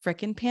a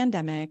freaking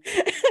pandemic.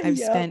 I've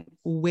spent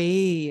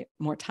way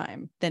more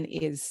time than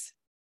is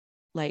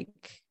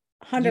like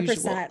 100%.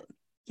 Usual,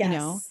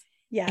 yes.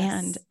 Yes.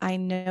 And I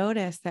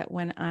noticed that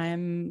when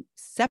I'm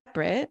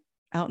separate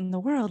out in the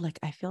world, like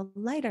I feel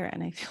lighter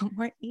and I feel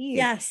more ease.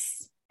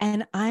 Yes.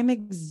 And I'm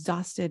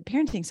exhausted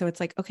parenting. So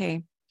it's like,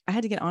 okay, I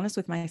had to get honest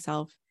with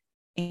myself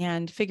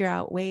and figure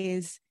out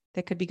ways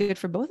that could be good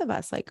for both of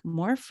us, like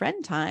more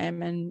friend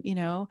time and,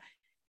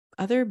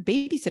 other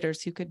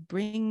babysitters who could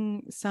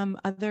bring some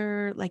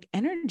other like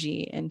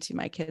energy into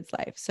my kid's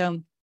life.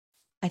 So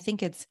I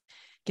think it's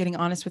getting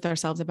honest with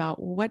ourselves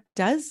about what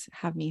does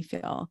have me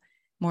feel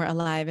more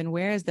alive, and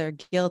where is there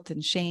guilt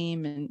and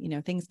shame and,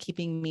 things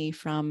keeping me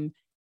from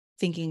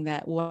thinking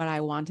that what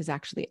I want is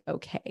actually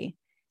okay.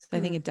 So I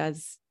think it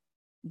does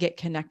get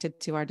connected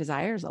to our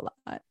desires a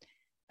lot.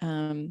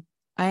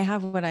 I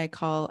have what I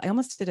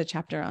almost did a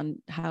chapter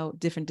on how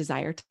different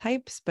desire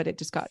types, but it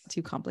just got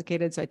too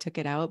complicated. So I took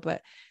it out,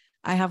 but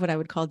I have what I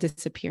would call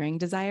disappearing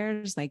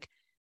desires. Like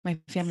my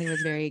family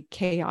was very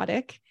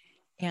chaotic,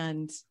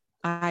 and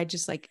I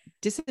just like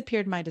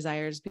disappeared my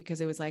desires because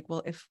it was like,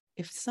 well, if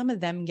some of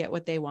them get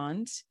what they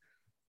want,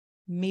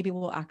 maybe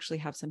we'll actually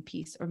have some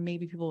peace, or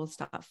maybe people will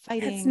stop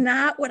fighting. That's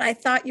not what I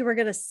thought you were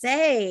going to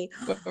say.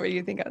 What were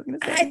you think I was going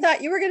to say? I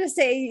thought you were going to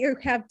say you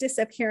have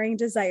disappearing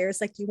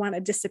desires, like you want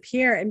to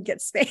disappear and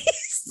get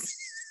space.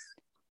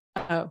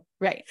 Oh,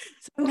 right.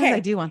 Sometimes I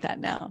do want that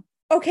now.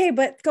 Okay,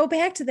 but go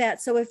back to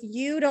that. So if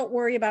you don't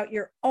worry about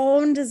your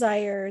own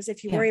desires,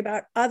 if you worry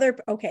about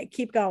okay,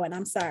 keep going.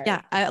 I'm sorry.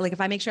 Yeah. Like if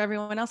I make sure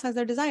everyone else has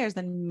their desires,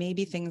 then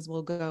maybe things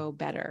will go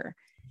better.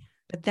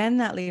 But then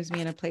that leaves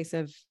me in a place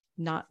of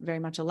not very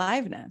much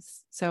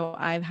aliveness. So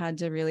I've had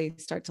to really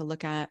start to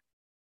look at,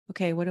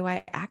 okay, what do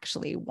I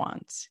actually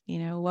want?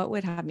 What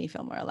would have me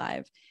feel more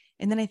alive?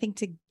 And then I think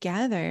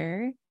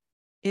together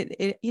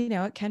it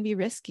can be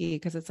risky,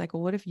 because it's like,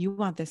 well, what if you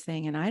want this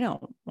thing and I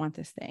don't want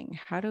this thing?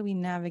 How do we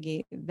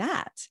navigate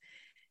that?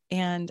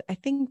 And I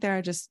think there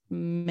are just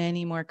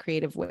many more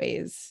creative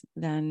ways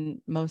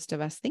than most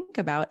of us think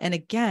about. And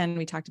again,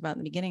 we talked about in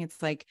the beginning,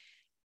 it's like,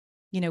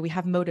 we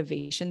have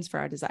motivations for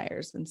our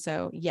desires. And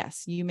so,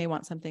 yes, you may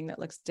want something that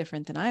looks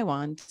different than I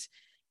want,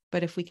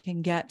 but if we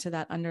can get to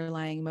that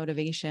underlying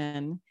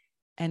motivation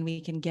and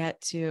we can get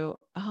to,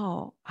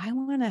 oh, I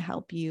want to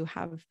help you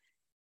have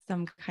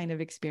some kind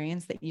of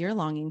experience that you're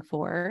longing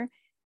for,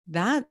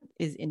 that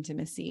is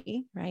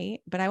intimacy, right?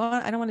 But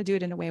I don't want to do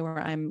it in a way where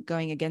I'm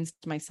going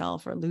against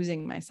myself or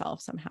losing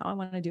myself somehow. I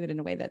want to do it in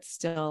a way that's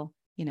still,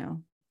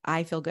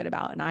 I feel good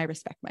about and I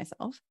respect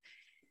myself.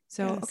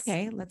 So,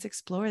 okay, let's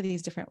explore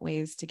these different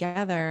ways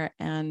together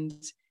and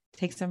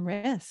take some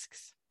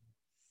risks.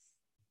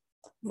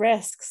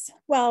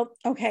 Well,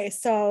 okay.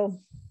 So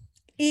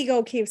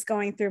ego keeps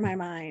going through my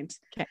mind.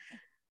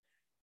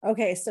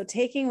 Okay. So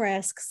taking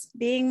risks,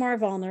 being more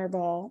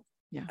vulnerable.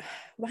 Yeah.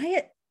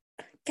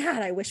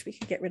 God, I wish we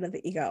could get rid of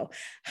the ego.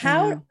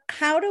 How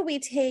do we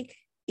take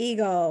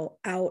ego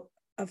out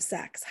of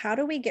sex? How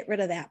do we get rid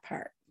of that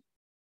part?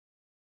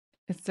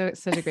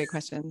 It's such a great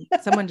question.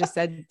 Someone just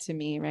said to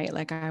me, right?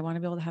 Like, I want to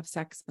be able to have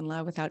sex and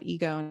love without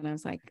ego. And I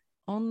was like,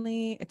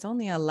 it's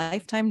only a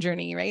lifetime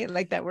journey, right?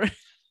 Like that we're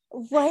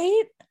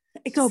Right.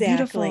 so Exactly.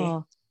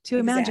 beautiful to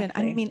imagine.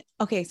 I Exactly. mean,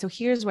 okay, so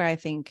here's where I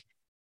think,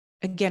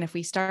 again, if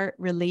we start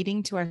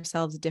relating to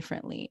ourselves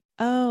differently,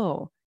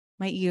 oh,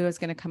 my ego is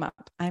going to come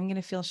up. I'm going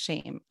to feel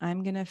shame.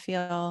 I'm going to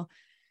feel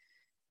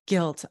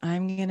guilt.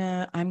 I'm going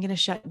to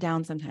shut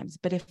down sometimes.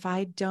 But if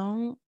I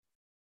don't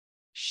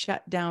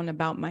shut down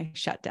about my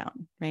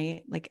shutdown,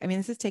 right? Like, I mean,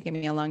 this has taken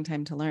me a long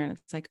time to learn.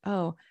 It's like,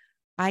 oh,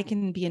 I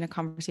can be in a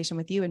conversation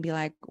with you and be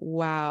like,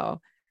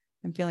 wow,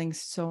 I'm feeling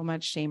so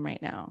much shame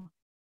right now.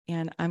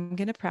 And I'm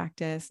going to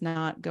practice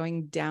not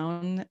going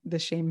down the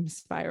shame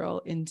spiral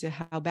into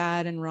how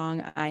bad and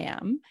wrong I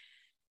am.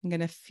 I'm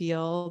going to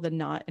feel the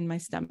knot in my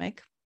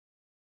stomach.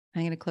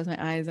 I'm going to close my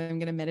eyes. I'm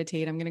going to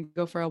meditate. I'm going to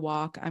go for a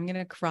walk. I'm going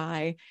to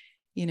cry,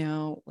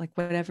 like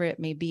whatever it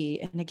may be.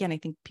 And again, I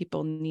think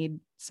people need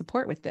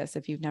support with this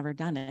if you've never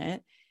done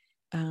it.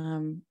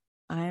 I'm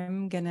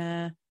going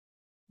to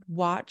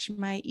watch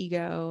my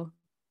ego,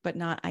 but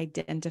not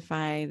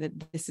identify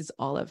that this is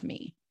all of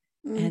me.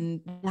 And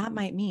that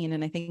might mean,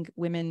 and I think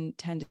women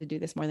tend to do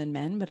this more than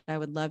men, but I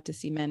would love to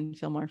see men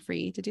feel more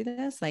free to do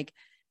this. Like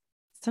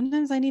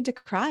sometimes I need to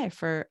cry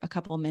for a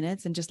couple of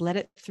minutes and just let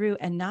it through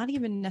and not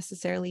even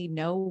necessarily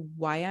know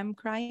why I'm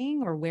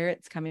crying or where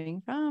it's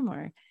coming from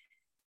or,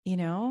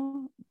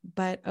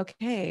 but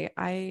okay,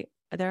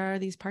 there are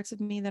these parts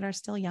of me that are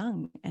still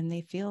young and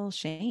they feel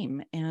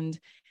shame and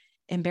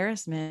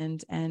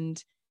embarrassment.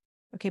 And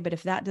okay, but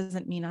if that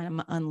doesn't mean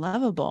I'm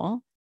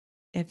unlovable,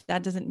 if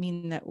that doesn't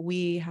mean that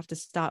we have to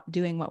stop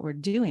doing what we're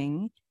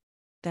doing,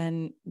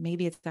 then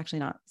maybe it's actually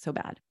not so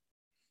bad.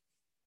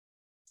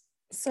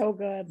 So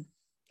good.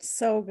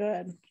 So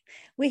good.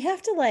 We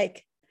have to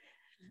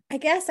I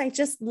guess I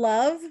just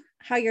love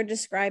how you're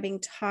describing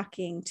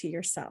talking to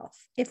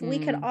yourself. If we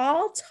could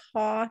all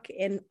talk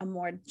in a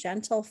more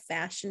gentle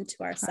fashion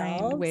to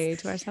ourselves, kind way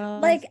to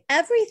ourselves, like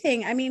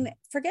everything. I mean,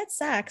 forget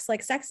sex.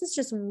 Like sex is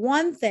just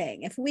one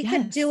thing. If we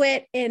could do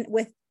it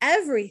with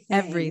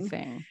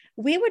everything,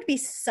 we would be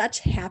such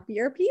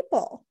happier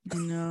people.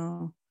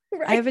 No,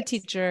 right? I have a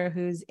teacher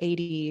who's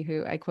 80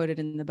 who I quoted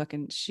in the book,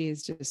 and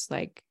she's just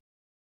like,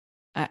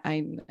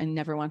 I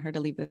never want her to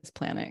leave this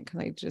planet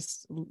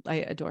because I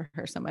adore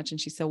her so much.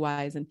 And she's so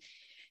wise. And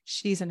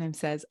she sometimes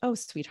says, oh,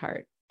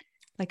 sweetheart,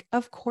 like,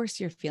 of course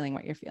you're feeling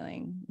what you're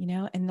feeling,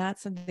 and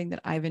that's something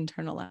that I've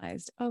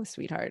internalized. Oh,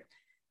 sweetheart,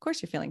 of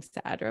course you're feeling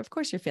sad, or of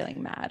course you're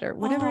feeling mad, or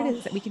whatever it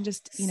is that we can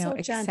just, so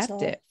accept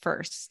gentle. it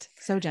first.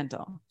 So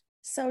gentle.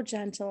 So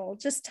gentle,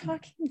 just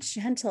talking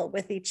gentle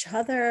with each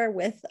other,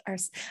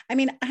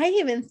 I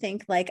even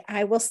think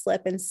I will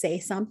slip and say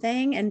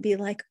something and be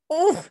like,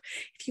 oh,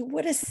 if you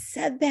would have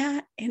said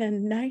that in a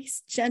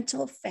nice,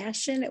 gentle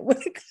fashion, it would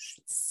have been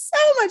so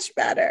much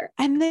better.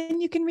 And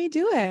then you can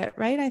redo it,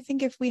 right? I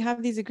think if we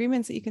have these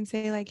agreements that you can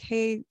say like,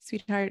 hey,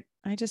 sweetheart,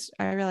 I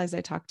realized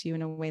I talked to you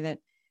in a way that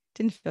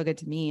didn't feel good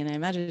to me. And I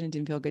imagine it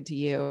didn't feel good to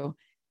you.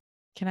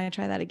 Can I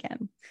try that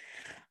again?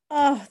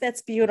 Oh,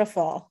 that's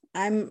beautiful.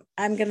 I'm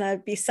going to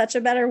be such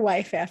a better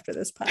wife after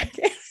this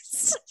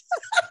podcast.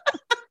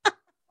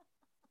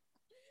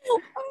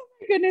 Oh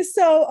my goodness.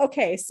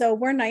 So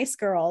we're nice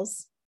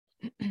girls.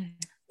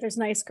 There's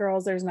nice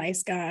girls, there's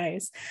nice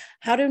guys.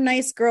 How do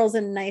nice girls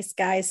and nice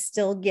guys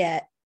still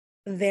get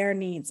their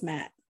needs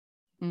met?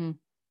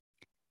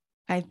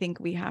 I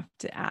think we have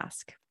to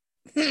ask.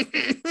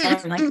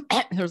 There's a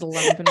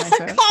lump in my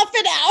throat. Cough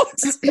it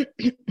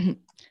out.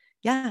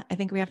 Yeah, I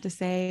think we have to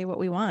say what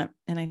we want.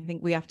 And I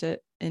think we have to,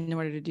 in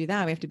order to do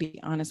that, we have to be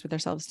honest with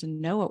ourselves to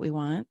know what we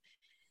want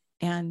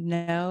and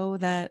know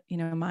that,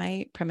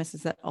 my premise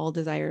is that all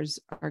desires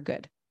are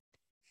good.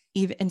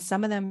 And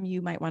some of them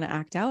you might want to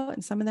act out,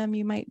 and some of them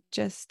you might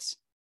just,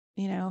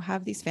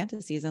 have these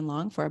fantasies and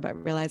long for,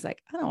 but realize I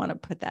don't want to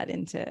put that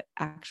into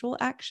actual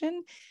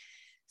action.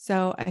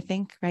 So I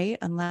think, right,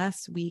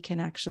 unless we can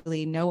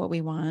actually know what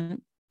we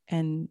want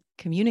and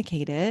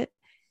communicate it,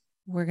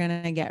 we're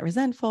going to get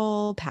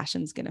resentful,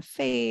 passion's going to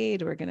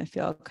fade, we're going to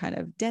feel kind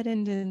of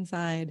deadened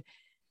inside.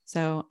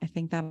 So I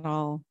think that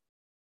all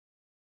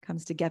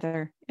comes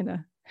together in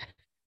a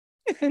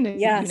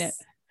yes. unit.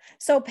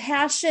 So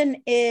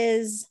passion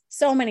is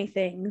so many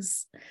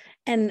things.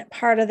 And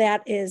part of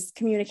that is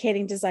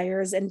communicating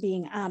desires and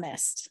being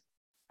honest.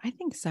 I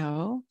think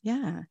so.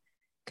 Yeah.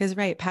 Because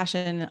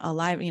passion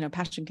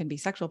passion can be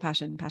sexual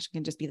passion. Passion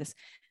can just be this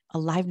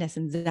aliveness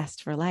and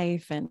zest for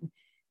life. And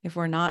if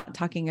we're not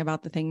talking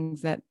about the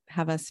things that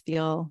have us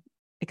feel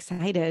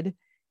excited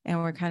and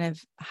we're kind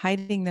of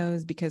hiding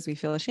those because we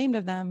feel ashamed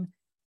of them,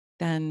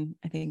 then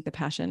I think the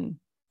passion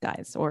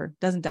dies or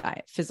doesn't die.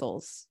 It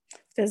fizzles.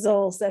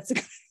 Fizzles. That's a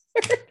good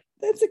word.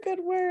 That's a good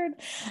word.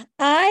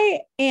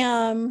 I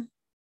am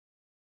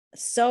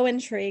so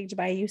intrigued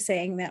by you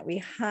saying that we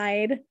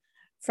hide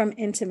from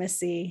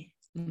intimacy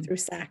through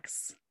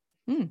sex.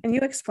 Can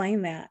you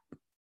explain that?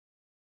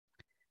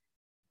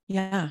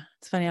 Yeah,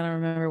 it's funny. I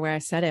don't remember where I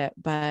said it,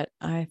 but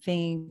I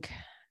think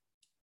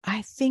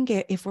I think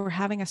if we're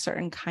having a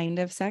certain kind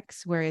of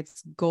sex where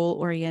it's goal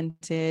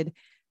oriented,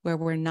 where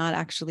we're not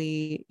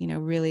actually,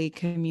 really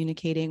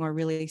communicating or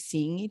really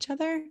seeing each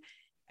other,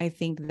 I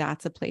think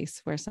that's a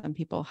place where some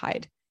people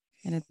hide.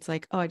 And it's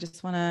like, oh, I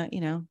just want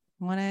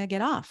to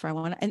get off, or I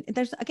want to, and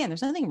there's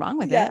nothing wrong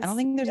with it. I don't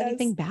think there's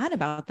anything bad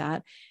about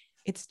that.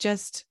 It's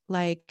just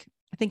like,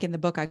 I think in the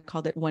book, I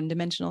called it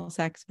one-dimensional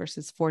sex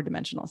versus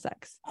four-dimensional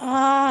sex. Right?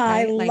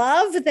 I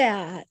love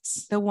that.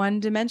 The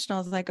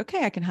one-dimensional is like,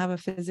 okay, I can have a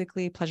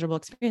physically pleasurable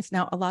experience.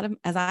 Now,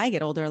 as I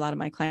get older, a lot of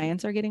my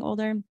clients are getting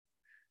older,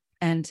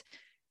 and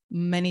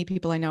many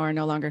people I know are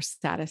no longer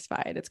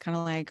satisfied. It's kind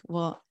of like,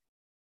 well,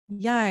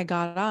 yeah, I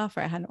got off,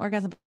 or I had an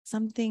orgasm, but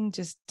something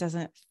just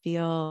doesn't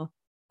feel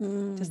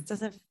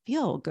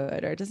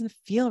good, or it doesn't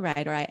feel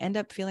right. Or I end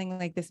up feeling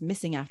like this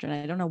missing after, and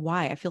I don't know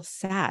why. I feel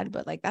sad,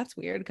 but like, that's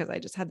weird because I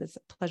just had this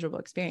pleasurable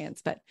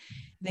experience. But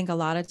I think a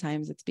lot of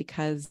times it's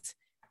because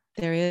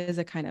there is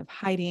a kind of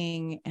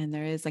hiding, and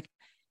there is like,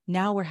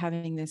 now we're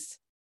having this,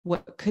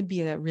 what could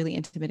be a really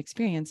intimate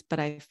experience, but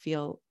I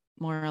feel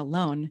more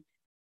alone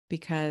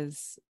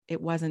because it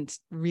wasn't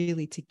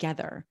really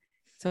together.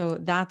 So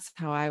that's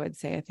how I would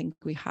say, I think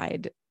we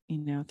hide,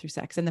 through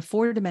sex. And the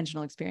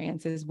four-dimensional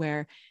experience is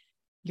where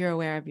you're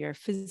aware of your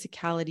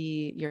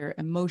physicality, your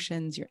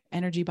emotions, your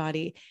energy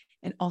body,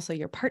 and also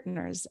your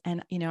partners.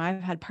 And,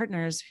 I've had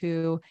partners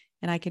who,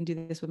 and I can do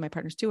this with my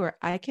partners too, where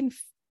I can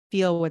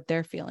feel what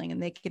they're feeling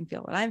and they can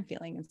feel what I'm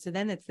feeling. And so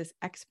then it's this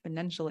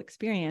exponential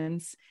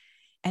experience.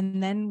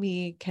 And then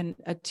we can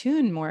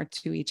attune more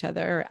to each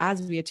other, or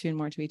as we attune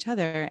more to each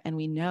other, and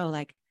we know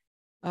like,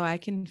 oh, I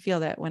can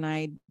feel that when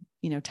I,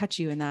 touch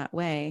you in that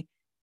way,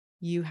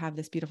 you have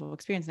this beautiful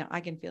experience. Now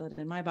I can feel it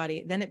in my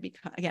body. Then it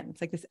becomes, again,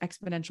 it's like this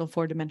exponential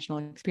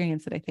four-dimensional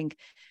experience that I think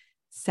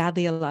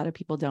sadly a lot of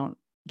people don't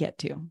get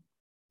to.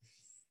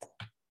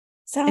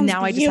 And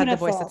now beautiful. I just have the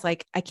voice that's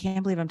like, I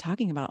can't believe I'm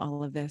talking about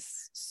all of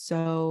this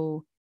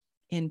so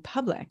in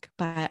public,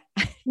 but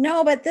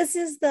no, but this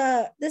is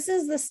the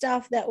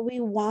stuff that we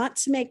want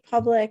to make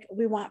public.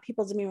 We want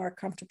people to be more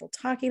comfortable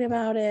talking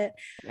about it.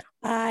 Yeah.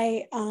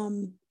 I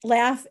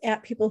laugh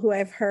at people who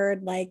I've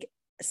heard like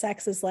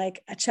sex is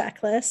like a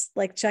checklist,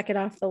 like check it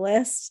off the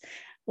list.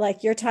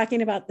 Like you're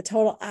talking about the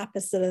total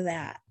opposite of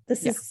that.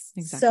 This is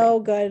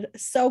exactly.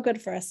 So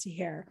good for us to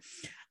hear.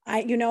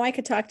 I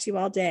could talk to you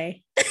all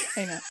day.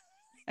 I know.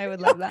 I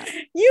would love that.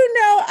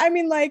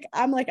 I'm like,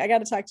 I got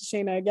to talk to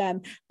Shayna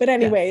again. But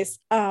anyways,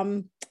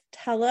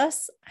 tell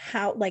us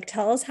how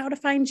to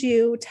find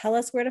you. Tell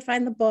us where to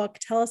find the book.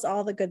 Tell us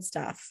all the good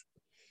stuff.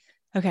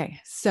 Okay.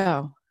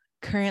 So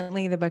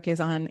currently the book is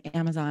on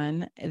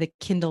Amazon, the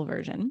Kindle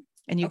version,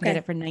 and you can get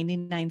it for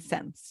 99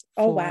 cents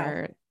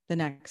for the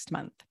next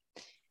month.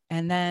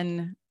 And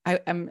then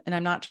I'm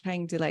not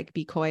trying to like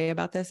be coy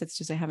about this. It's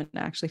just, I haven't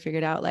actually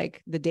figured out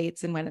like the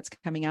dates and when it's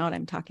coming out.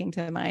 I'm talking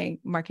to my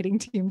marketing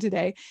team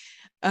today.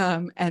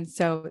 And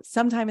so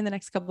sometime in the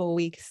next couple of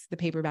weeks, the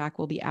paperback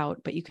will be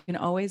out, but you can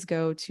always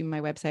go to my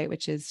website,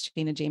 which is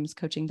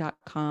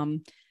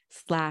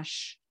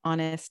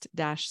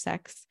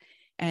shaynajamescoaching.com/honest-sex.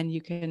 And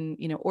you can,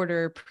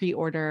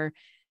 pre-order.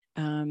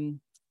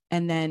 And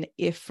then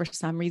if for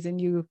some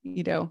reason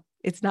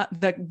it's not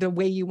the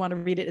way you want to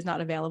read it is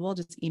not available,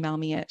 just email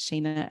me at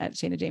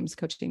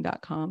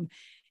shaynajamescoaching.com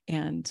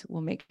and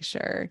we'll make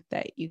sure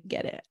that you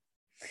get it.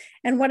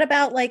 And what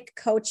about like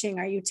coaching?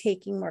 Are you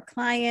taking more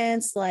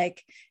clients?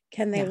 Like,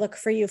 can they look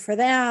for you for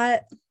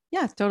that?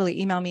 Yeah,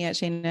 totally. Email me at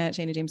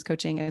Shayna James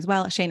Coaching as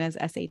well. Shayna's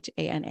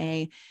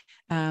SHANA.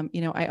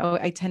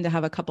 I tend to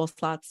have a couple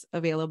slots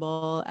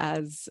available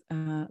as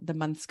the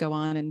months go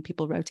on and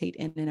people rotate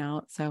in and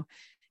out. So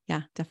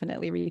yeah,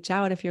 definitely reach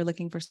out if you're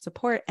looking for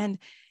support. And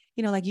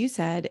like you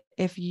said,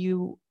 if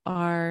you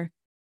are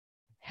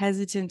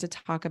hesitant to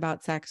talk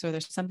about sex, or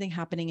there's something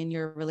happening in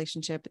your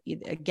relationship,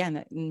 again,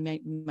 that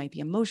might be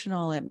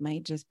emotional, it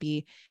might just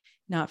be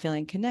not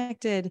feeling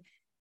connected,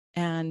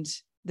 and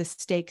the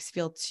stakes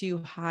feel too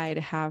high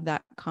to have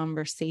that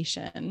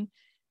conversation,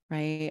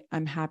 right?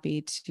 I'm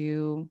happy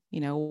to,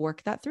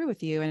 work that through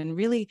with you. And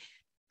really,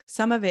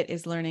 some of it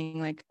is learning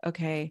like,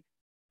 okay,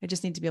 I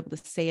just need to be able to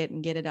say it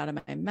and get it out of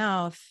my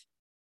mouth.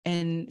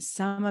 And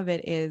some of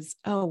it is,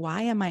 oh,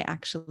 why am I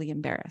actually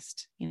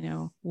embarrassed?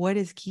 What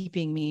is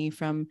keeping me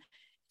from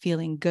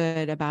feeling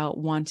good about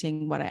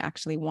wanting what I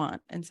actually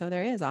want? And so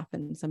there is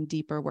often some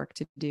deeper work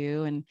to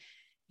do. And,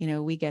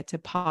 we get to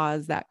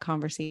pause that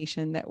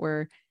conversation that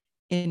we're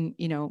in,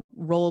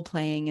 role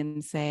playing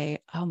and say,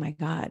 oh my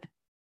God,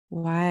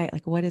 why,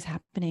 like, what is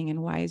happening?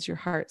 And why is your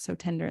heart so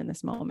tender in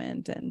this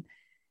moment? And,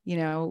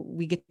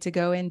 we get to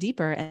go in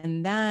deeper,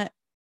 and that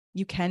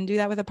you can do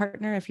that with a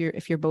partner if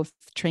you're both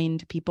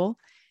trained people.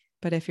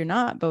 But if you're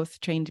not both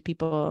trained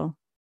people,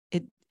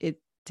 it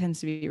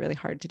tends to be really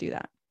hard to do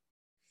that.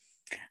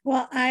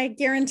 Well, I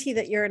guarantee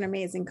that you're an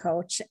amazing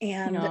coach,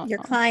 and your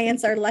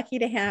clients are lucky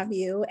to have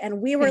you. And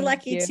we were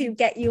lucky to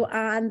get you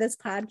on this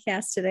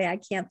podcast today. I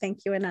can't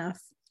thank you enough.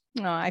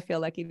 Oh, I feel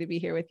lucky to be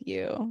here with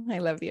you. I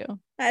love you.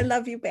 I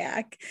love you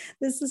back.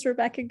 This is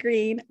Rebecca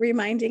Green,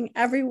 reminding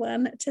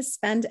everyone to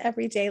spend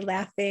every day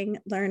laughing,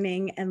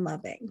 learning, and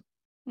loving.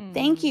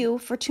 Thank you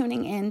for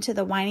tuning in to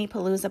the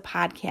Whinypaluza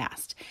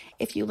podcast.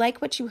 If you like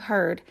what you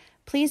heard,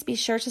 please be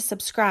sure to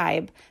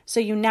subscribe so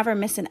you never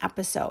miss an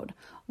episode.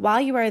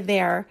 While you are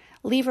there,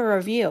 leave a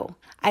review.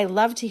 I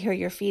love to hear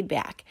your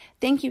feedback.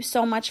 Thank you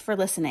so much for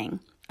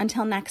listening.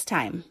 Until next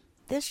time.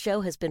 This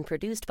show has been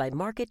produced by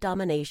Market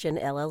Domination,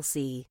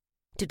 LLC.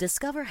 To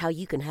discover how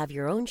you can have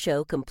your own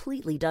show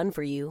completely done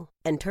for you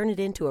and turn it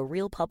into a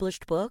real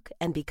published book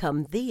and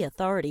become the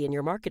authority in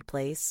your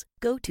marketplace,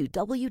 go to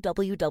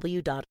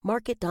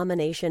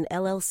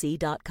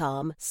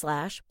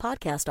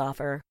www.marketdominationllc.com/podcast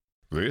offer.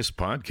 This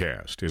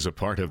podcast is a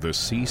part of the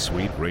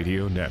C-Suite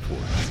Radio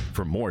Network.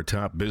 For more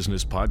top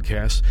business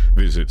podcasts,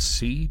 visit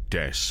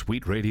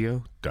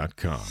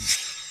c-suiteradio.com.